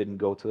actually didn't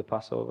go to the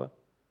Passover,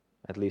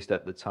 at least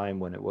at the time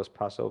when it was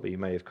Passover. He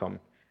may have come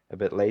a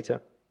bit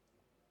later.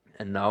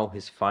 And now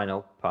his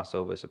final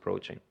Passover is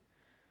approaching.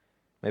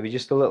 Maybe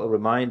just a little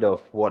reminder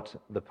of what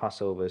the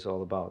Passover is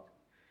all about.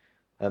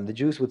 The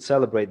Jews would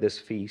celebrate this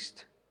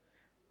feast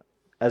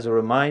as a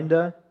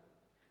reminder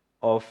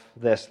of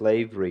their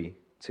slavery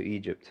to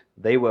Egypt.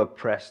 They were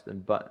oppressed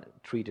and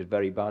treated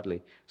very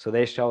badly. So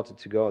they shouted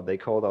to God, they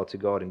called out to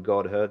God, and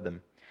God heard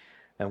them.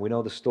 And we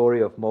know the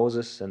story of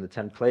Moses and the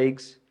 10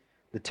 plagues.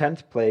 The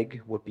 10th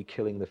plague would be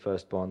killing the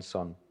firstborn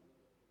son.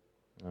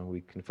 And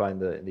we can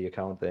find the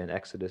account there in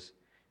Exodus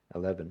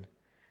 11.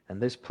 And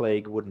this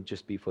plague wouldn't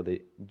just be for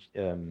the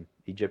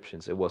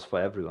Egyptians, it was for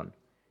everyone,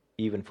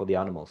 even for the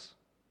animals.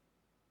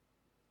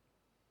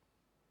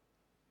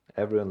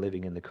 Everyone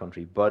living in the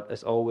country. But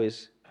as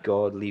always,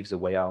 God leaves a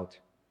way out.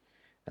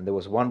 And there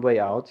was one way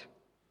out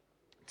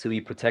to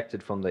be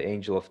protected from the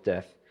angel of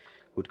death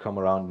who would come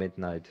around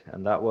midnight.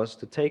 And that was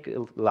to take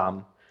a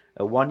lamb,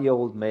 a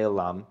 1-year-old male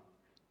lamb,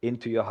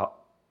 into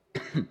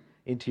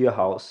your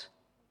house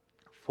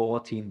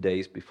 14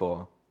 days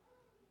before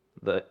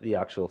the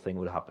actual thing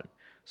would happen.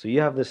 So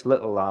you have this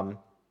little lamb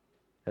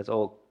that's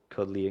all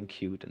cuddly and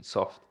cute and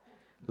soft,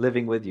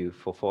 living with you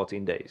for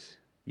 14 days.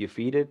 You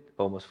feed it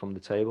almost from the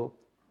table.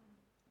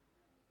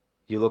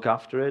 You look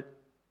after it.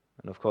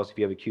 And of course, if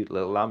you have a cute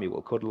little lamb, you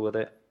will cuddle with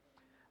it.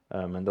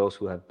 And those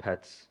who have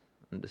pets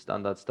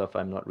understand that stuff.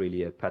 I'm not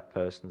really a pet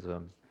person,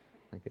 so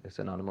I think it's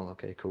an animal.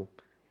 Okay, cool.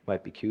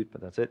 Might be cute,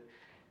 but that's it.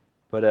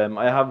 But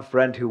I have a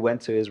friend who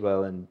went to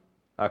Israel and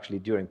actually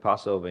during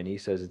Passover, and he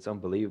says it's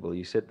unbelievable.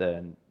 You sit there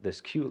and this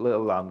cute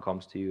little lamb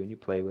comes to you and you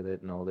play with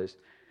it and all this.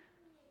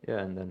 Yeah,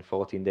 and then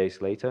 14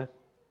 days later,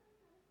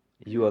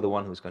 you are the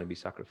one who's going to be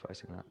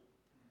sacrificing that.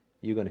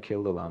 You're going to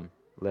kill the lamb,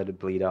 let it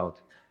bleed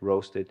out,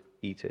 roast it,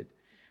 eat it,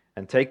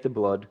 and take the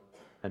blood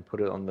and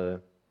put it on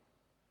the...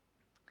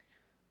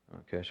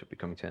 Okay, I should be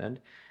coming to an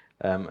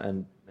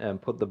end.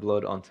 And put the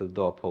blood onto the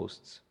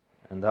doorposts.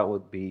 And that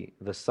would be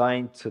the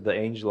sign to the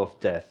angel of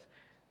death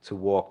to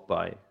walk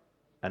by,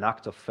 an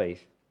act of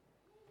faith.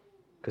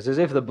 Because as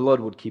if the blood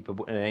would keep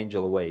an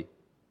angel away.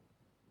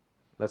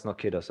 Let's not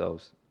kid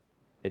ourselves.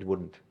 It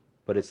wouldn't.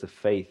 But it's the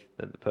faith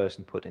that the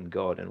person put in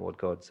God and what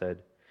God said.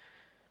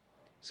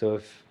 So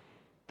if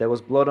there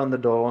was blood on the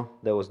door,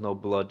 there was no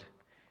blood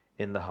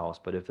in the house.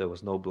 But if there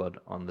was no blood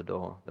on the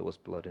door, there was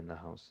blood in the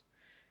house.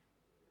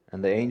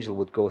 And the angel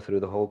would go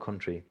through the whole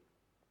country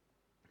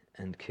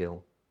and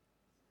kill.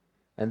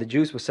 And the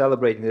Jews were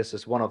celebrating this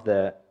as one of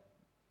their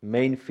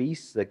main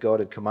feasts that God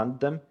had commanded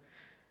them.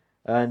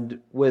 And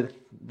with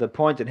the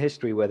point in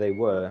history where they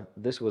were,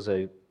 this was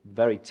a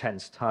very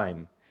tense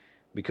time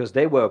because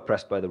they were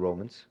oppressed by the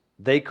Romans.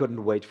 They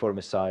couldn't wait for a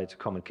Messiah to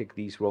come and kick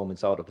these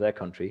Romans out of their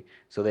country,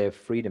 so they have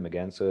freedom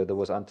again. So there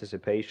was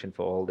anticipation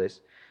for all this.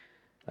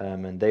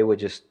 And they were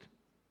just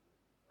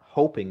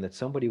hoping that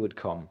somebody would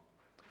come,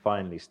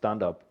 finally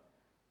stand up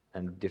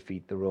and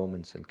defeat the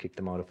Romans and kick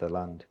them out of their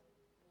land.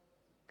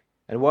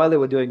 And while they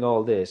were doing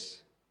all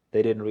this,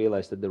 they didn't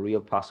realize that the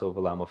real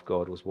Passover Lamb of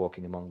God was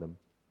walking among them.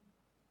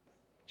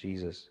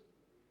 Jesus.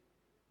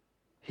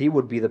 He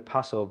would be the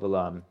Passover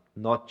Lamb,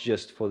 not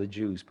just for the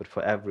Jews, but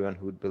for everyone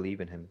who would believe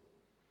in him.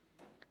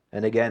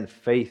 And again,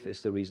 faith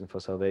is the reason for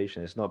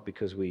salvation. It's not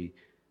because we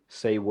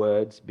say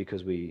words,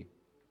 because we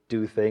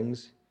do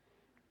things.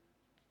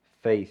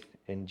 Faith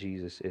in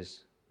Jesus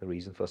is the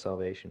reason for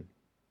salvation.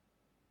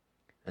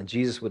 And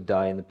Jesus would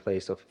die in the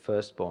place of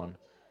firstborn.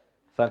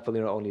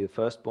 Thankfully, not only the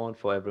firstborn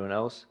for everyone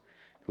else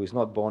who is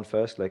not born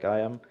first like I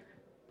am,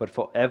 but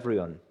for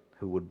everyone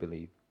who would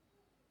believe.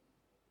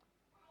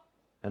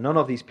 And none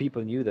of these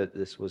people knew that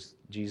this was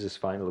Jesus'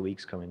 final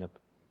weeks coming up.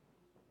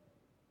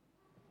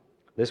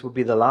 This would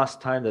be the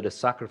last time that a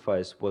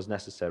sacrifice was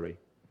necessary.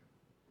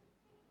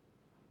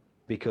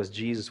 Because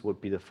Jesus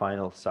would be the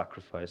final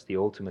sacrifice, the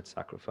ultimate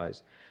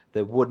sacrifice,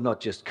 that would not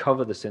just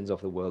cover the sins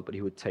of the world, but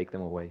he would take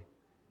them away.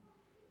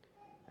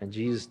 And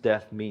Jesus'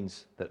 death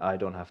means that I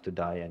don't have to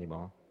die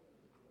anymore.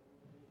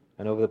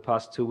 And over the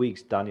past 2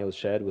 weeks, Daniel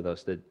shared with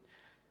us that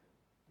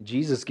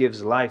Jesus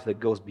gives life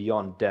that goes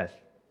beyond death.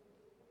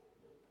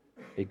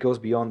 It goes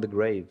beyond the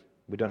grave.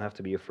 We don't have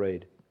to be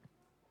afraid.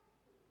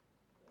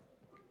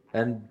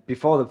 And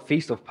before the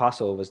feast of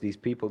Passover, these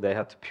people, they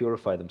had to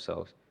purify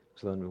themselves.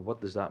 So then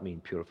what does that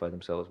mean, purify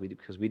themselves?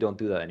 Because we don't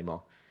do that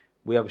anymore.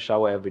 We have a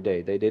shower every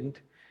day. They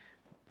didn't.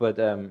 But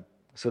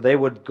so they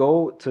would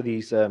go to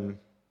these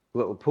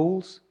little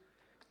pools,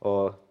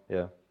 or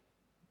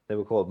they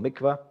were called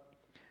mikvah,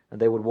 and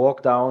they would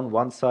walk down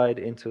one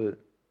side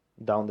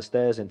down the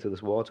stairs into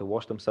this water,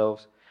 wash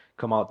themselves,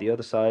 come out the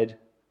other side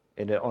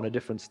on a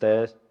different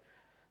stairs,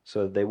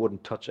 so they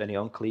wouldn't touch any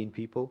unclean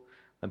people,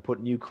 and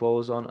put new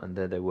clothes on, and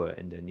there they were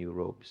in their new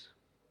robes.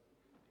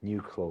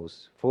 New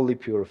clothes, fully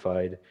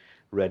purified,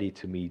 ready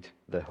to meet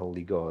the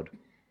holy God.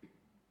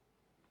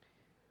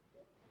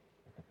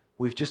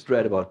 We've just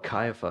read about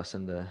Caiaphas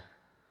and the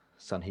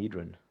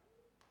Sanhedrin.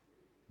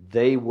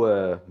 They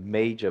were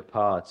major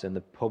parts in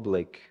the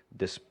public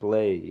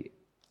display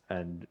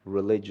and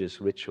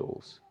religious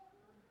rituals.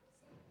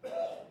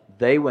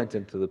 They went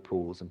into the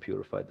pools and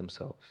purified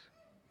themselves.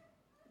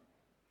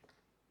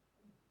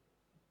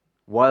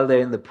 While they're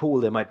in the pool,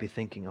 they might be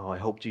thinking, "Oh, I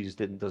hope Jesus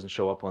doesn't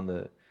show up on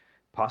the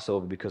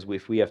Passover, because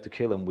if we have to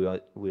kill him,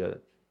 we are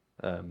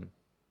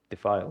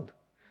defiled."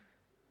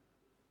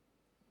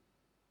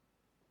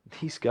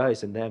 These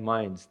guys, in their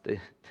minds, there's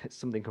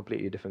something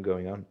completely different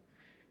going on.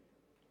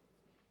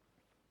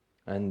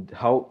 And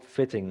how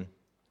fitting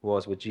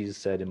was what Jesus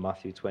said in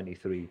Matthew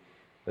 23,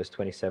 verse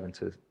 27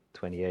 to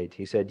 28.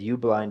 He said, "You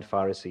blind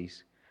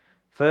Pharisees,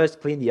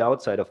 first clean the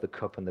outside of the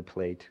cup and the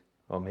plate,"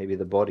 or maybe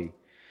the body,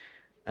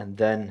 and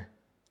then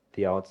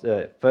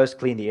first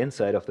clean the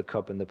inside of the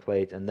cup and the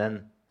plate, and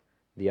then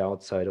the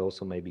outside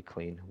also may be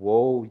clean.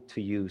 Woe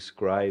to you,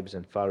 scribes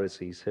and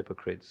Pharisees,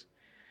 hypocrites!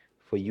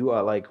 For you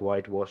are like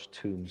whitewashed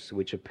tombs,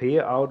 which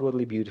appear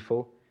outwardly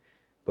beautiful,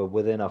 but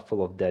within are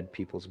full of dead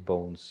people's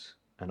bones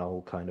and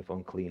all kind of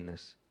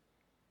uncleanness.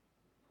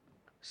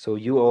 So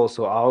you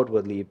also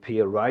outwardly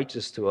appear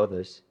righteous to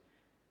others,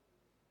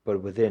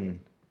 but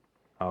within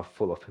are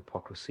full of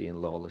hypocrisy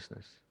and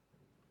lawlessness.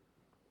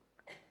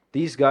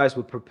 These guys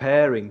were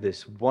preparing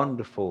this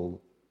wonderful,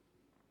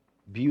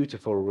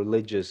 beautiful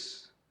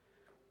religious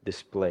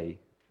display.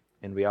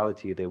 In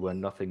reality, they were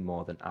nothing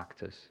more than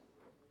actors,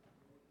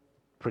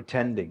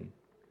 pretending.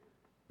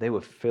 They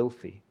were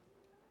filthy.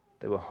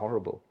 They were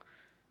horrible.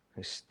 They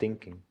were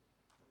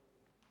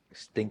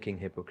stinking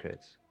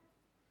hypocrites.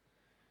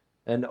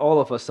 And all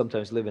of us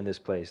sometimes live in this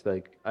place.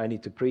 Like, I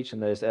need to preach,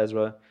 and there's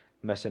Ezra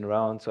messing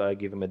around, so I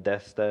give him a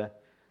death stare.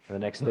 And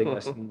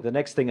the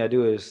next thing I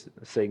do is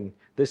sing,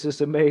 "This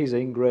is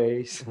amazing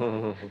grace."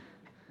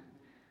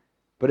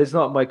 But it's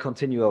not my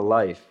continual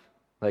life.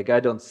 Like,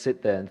 I don't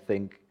sit there and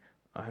think,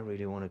 "I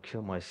really want to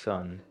kill my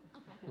son,"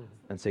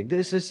 and sing,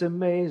 "This is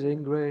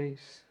amazing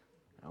grace.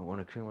 I want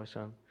to kill my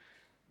son."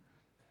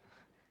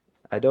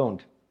 I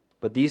don't.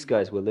 But these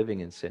guys were living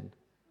in sin.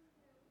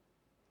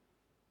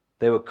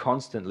 They were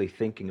constantly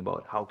thinking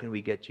about, how can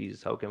we get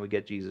Jesus? How can we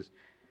get Jesus?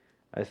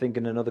 I think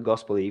in another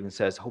gospel he even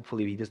says,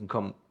 hopefully he doesn't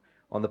come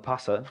on the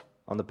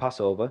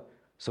Passover,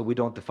 so we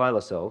don't defile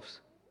ourselves.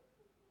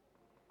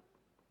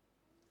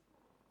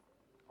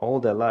 All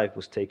their life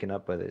was taken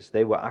up by this.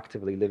 They were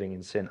actively living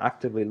in sin,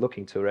 actively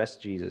looking to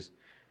arrest Jesus.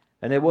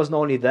 And it wasn't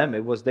only them,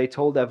 they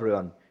told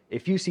everyone,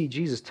 "If you see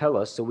Jesus, tell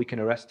us so we can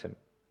arrest him."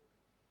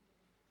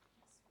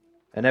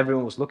 And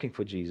everyone was looking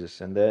for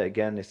Jesus. And there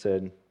again, it's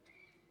an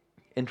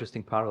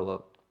interesting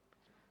parallel.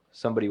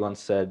 Somebody once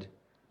said,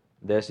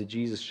 there's a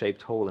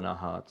Jesus-shaped hole in our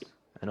hearts,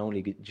 and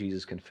only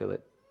Jesus can fill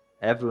it.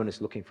 Everyone is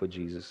looking for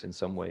Jesus in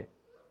some way.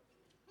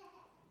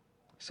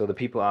 So the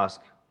people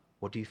ask,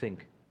 "What do you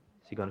think?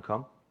 Is he going to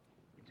come?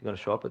 Is he going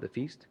to show up at the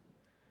feast?"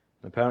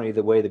 And apparently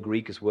the way the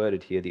Greek is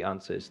worded here, the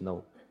answer is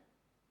no.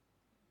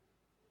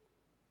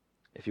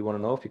 If you want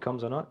to know if he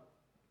comes or not,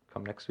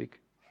 come next week.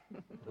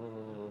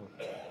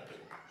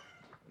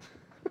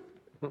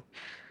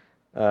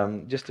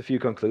 Just a few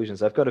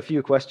conclusions. I've got a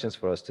few questions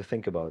for us to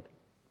think about.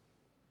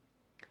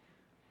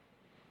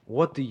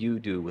 What do you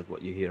do with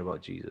what you hear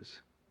about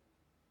Jesus?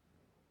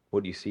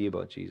 What do you see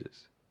about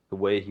Jesus? The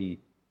way he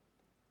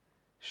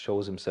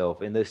shows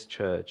himself in this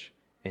church,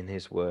 in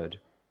his word.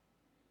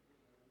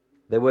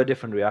 There were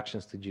different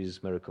reactions to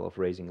Jesus' miracle of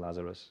raising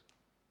Lazarus.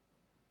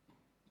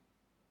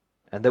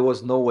 And there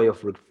was no way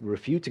of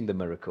refuting the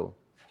miracle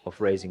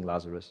of raising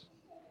Lazarus,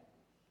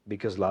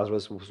 because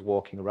Lazarus was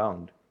walking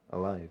around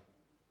alive.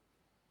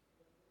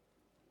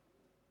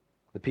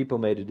 The people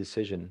made a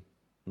decision,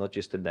 not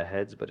just in their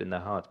heads, but in their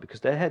hearts, because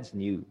their heads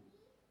knew.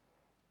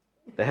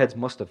 Their heads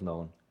must have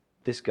known,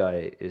 this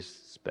guy is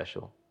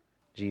special.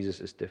 Jesus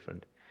is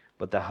different.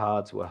 But their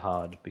hearts were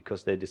hard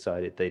because they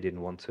decided they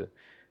didn't want to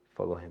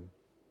follow him.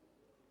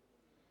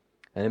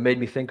 And it made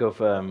me think of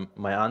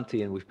my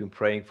auntie, and we've been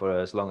praying for her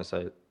as long as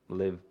I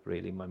live,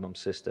 really, my mum's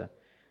sister.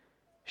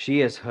 She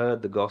has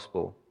heard the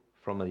gospel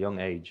from a young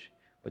age,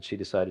 but she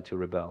decided to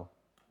rebel.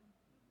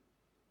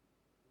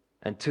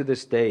 And to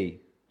this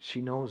day,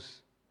 she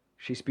knows.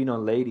 She's been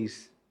on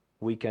ladies'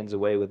 weekends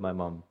away with my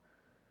mum.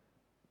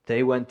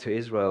 They went to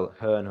Israel,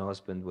 her and her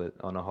husband,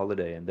 on a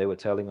holiday, and they were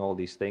telling all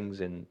these things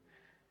in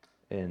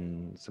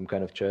some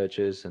kind of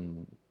churches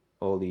and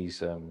all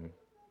these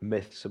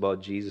myths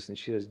about Jesus. And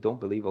she says, "Don't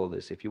believe all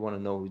this. If you want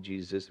to know who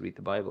Jesus is, read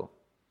the Bible."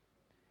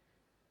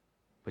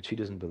 But she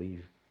doesn't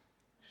believe.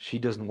 She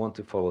doesn't want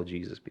to follow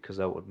Jesus, because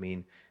that would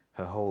mean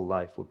her whole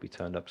life would be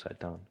turned upside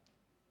down.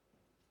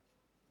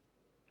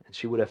 And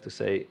she would have to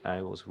say,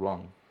 "I was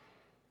wrong."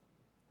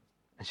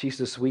 And she's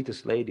the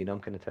sweetest lady, no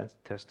one can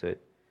attest to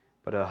it.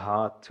 But her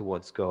heart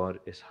towards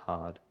God is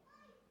hard.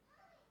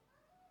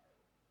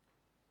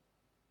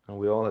 And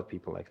we all have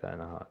people like that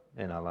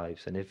in our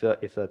lives. And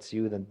if that's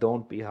you, then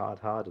don't be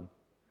hard-hearted.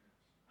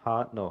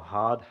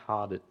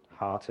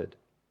 Hard-hearted.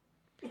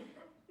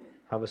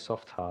 Have a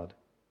soft heart.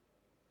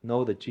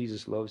 Know that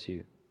Jesus loves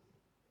you.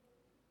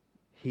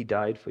 He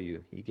died for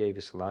you. He gave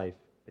his life.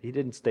 He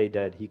didn't stay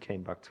dead. He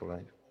came back to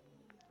life.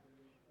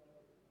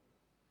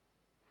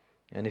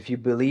 And if you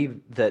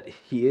believe that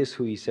he is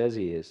who he says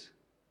he is,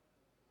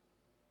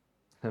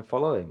 then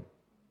follow him.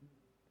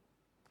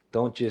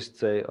 Don't just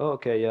say, "Oh,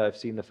 okay, yeah, I've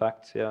seen the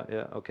facts.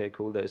 Yeah, okay,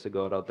 cool, there's a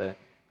God out there."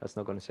 That's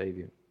not going to save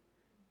you.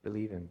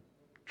 Believe him.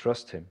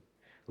 Trust him.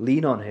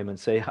 Lean on him and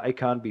say, I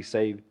can't be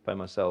saved by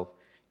myself.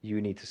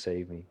 You need to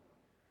save me.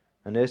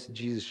 And there's a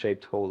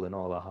Jesus-shaped hole in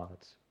all our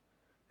hearts.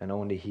 And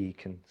only he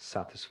can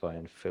satisfy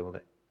and fill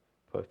it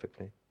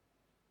perfectly.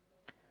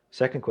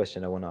 Second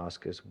question I want to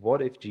ask is,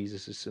 what if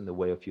Jesus is in the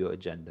way of your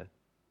agenda?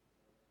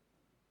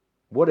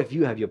 What if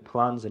you have your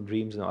plans and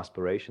dreams and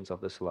aspirations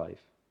of this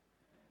life,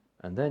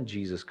 and then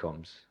Jesus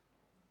comes,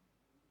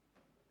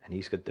 and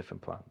he's got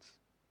different plans,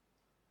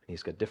 and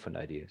he's got different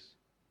ideas?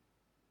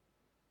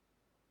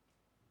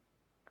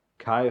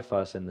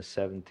 Caiaphas and the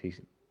 70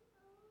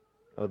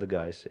 other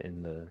guys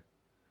in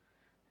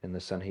the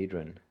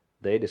Sanhedrin,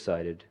 they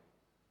decided,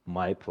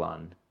 my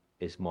plan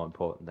is more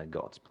important than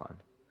God's plan.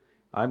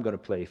 I'm going to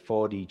play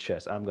 4D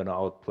chess. I'm going to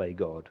outplay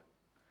God.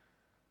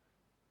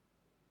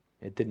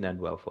 It didn't end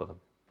well for them.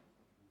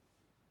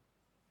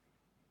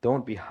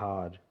 Don't be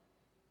hard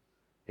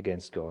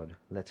against God.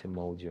 Let him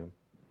mold you.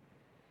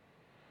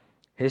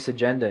 His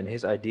agenda and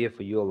his idea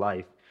for your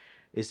life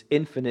is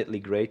infinitely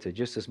greater,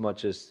 just as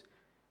much as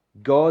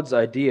God's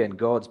idea and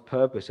God's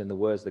purpose in the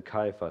words that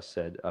Caiaphas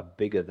said are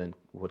bigger than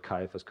what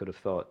Caiaphas could have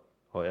thought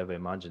or ever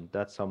imagined.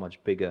 That's how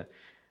much bigger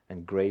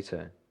and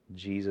greater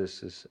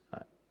Jesus'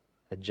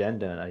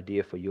 agenda and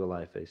idea for your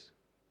life is.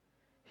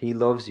 He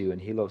loves you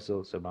and he loves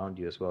those around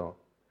you as well.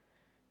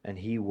 And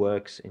he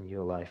works in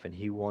your life and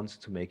he wants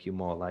to make you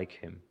more like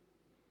him.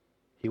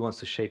 He wants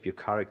to shape your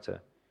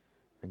character.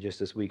 And just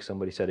this week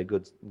somebody said a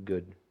good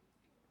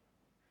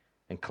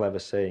and clever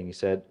saying. He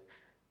said,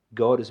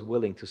 God is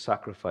willing to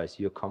sacrifice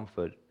your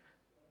comfort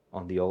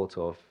on the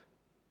altar of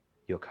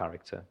your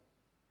character.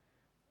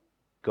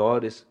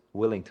 God is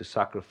willing to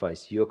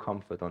sacrifice your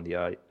comfort on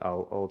the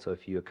altar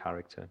of your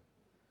character.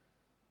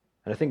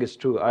 And I think it's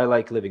true. I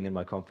like living in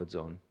my comfort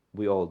zone.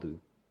 We all do,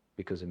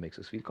 because it makes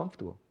us feel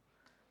comfortable.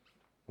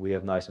 We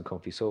have nice and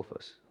comfy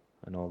sofas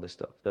and all this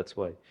stuff. That's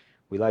why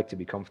we like to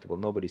be comfortable.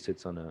 Nobody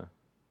sits on a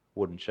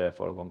wooden chair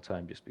for a long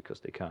time just because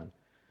they can,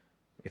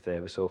 if they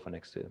have a sofa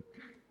next to them.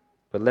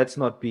 But let's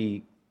not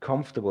be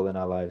comfortable in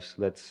our lives.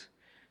 Let's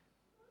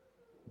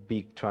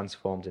be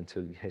transformed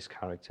into his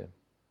character.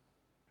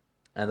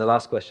 And the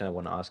last question I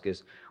want to ask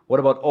is, what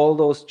about all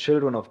those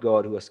children of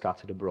God who are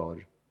scattered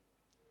abroad?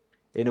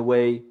 In a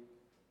way,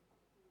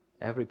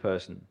 every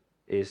person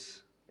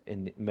is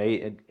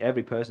made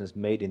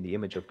in the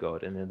image of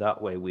God, and in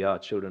that way we are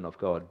children of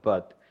God,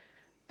 but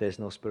there's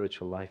no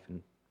spiritual life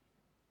in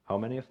how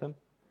many of them?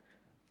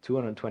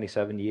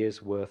 227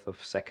 years worth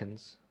of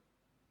seconds.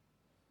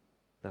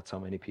 That's how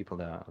many people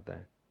there are out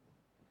there.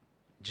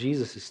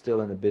 Jesus is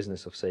still in the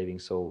business of saving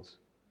souls,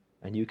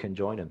 and you can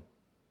join him,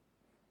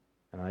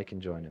 and I can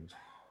join him.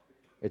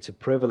 It's a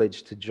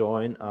privilege to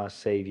join our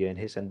Savior in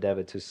his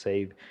endeavor to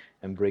save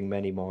and bring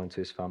many more into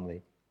his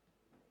family.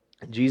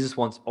 Jesus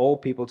wants all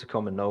people to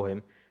come and know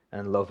him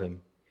and love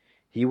him.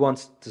 He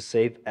wants to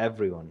save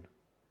everyone,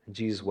 and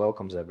Jesus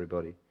welcomes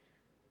everybody.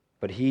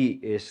 But he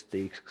is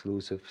the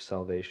exclusive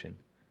salvation.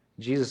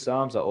 Jesus'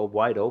 arms are all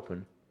wide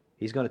open.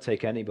 He's going to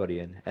take anybody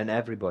in and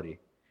everybody.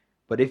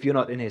 But if you're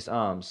not in his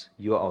arms,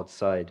 you're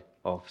outside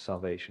of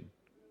salvation.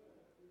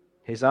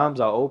 His arms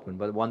are open,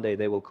 but one day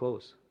they will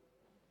close.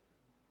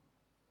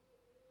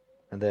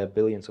 And there are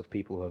billions of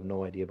people who have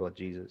no idea about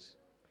Jesus.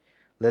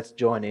 Let's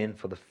join in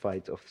for the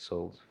fight of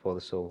souls, for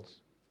the souls.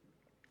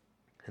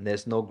 And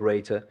there's no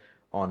greater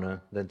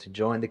honor than to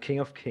join the King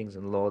of Kings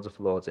and Lords of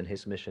Lords in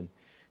his mission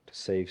to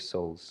save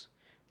souls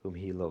whom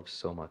he loves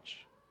so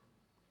much.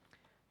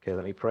 Okay,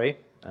 let me pray,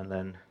 and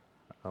then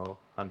I'll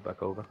hand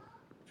back over.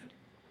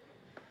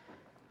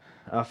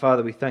 Our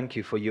Father, we thank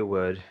you for your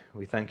word.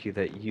 We thank you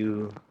that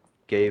you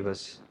gave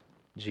us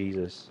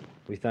Jesus.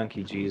 We thank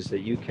you, Jesus, that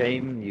you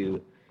came,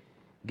 you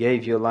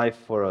gave your life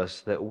for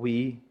us, that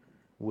we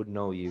would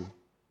know you,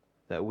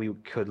 that we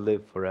could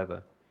live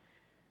forever.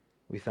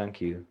 We thank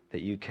you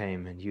that you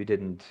came and you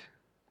didn't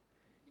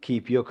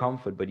keep your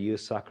comfort, but you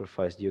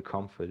sacrificed your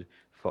comfort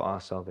for our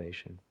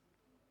salvation.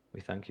 We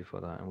thank you for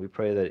that. And we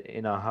pray that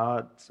in our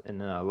hearts and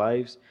in our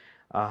lives,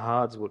 our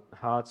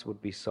hearts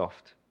would be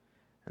soft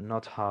and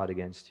not hard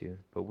against you,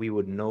 but we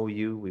would know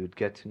you, we would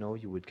get to know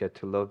you, we'd get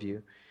to love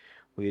you,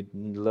 we'd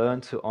learn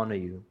to honor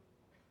you.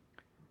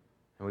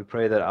 And we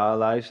pray that our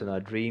lives and our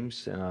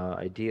dreams and our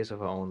ideas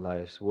of our own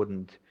lives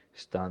wouldn't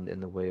stand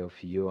in the way of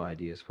your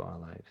ideas for our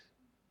lives.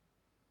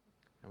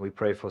 And we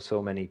pray for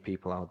so many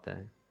people out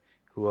there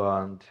who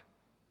aren't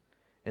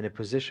in a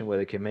position where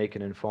they can make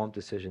an informed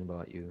decision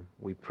about you.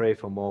 We pray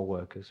for more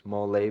workers,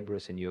 more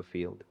laborers in your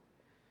field.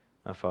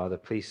 Our Father,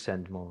 please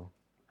send more.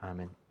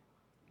 Amen.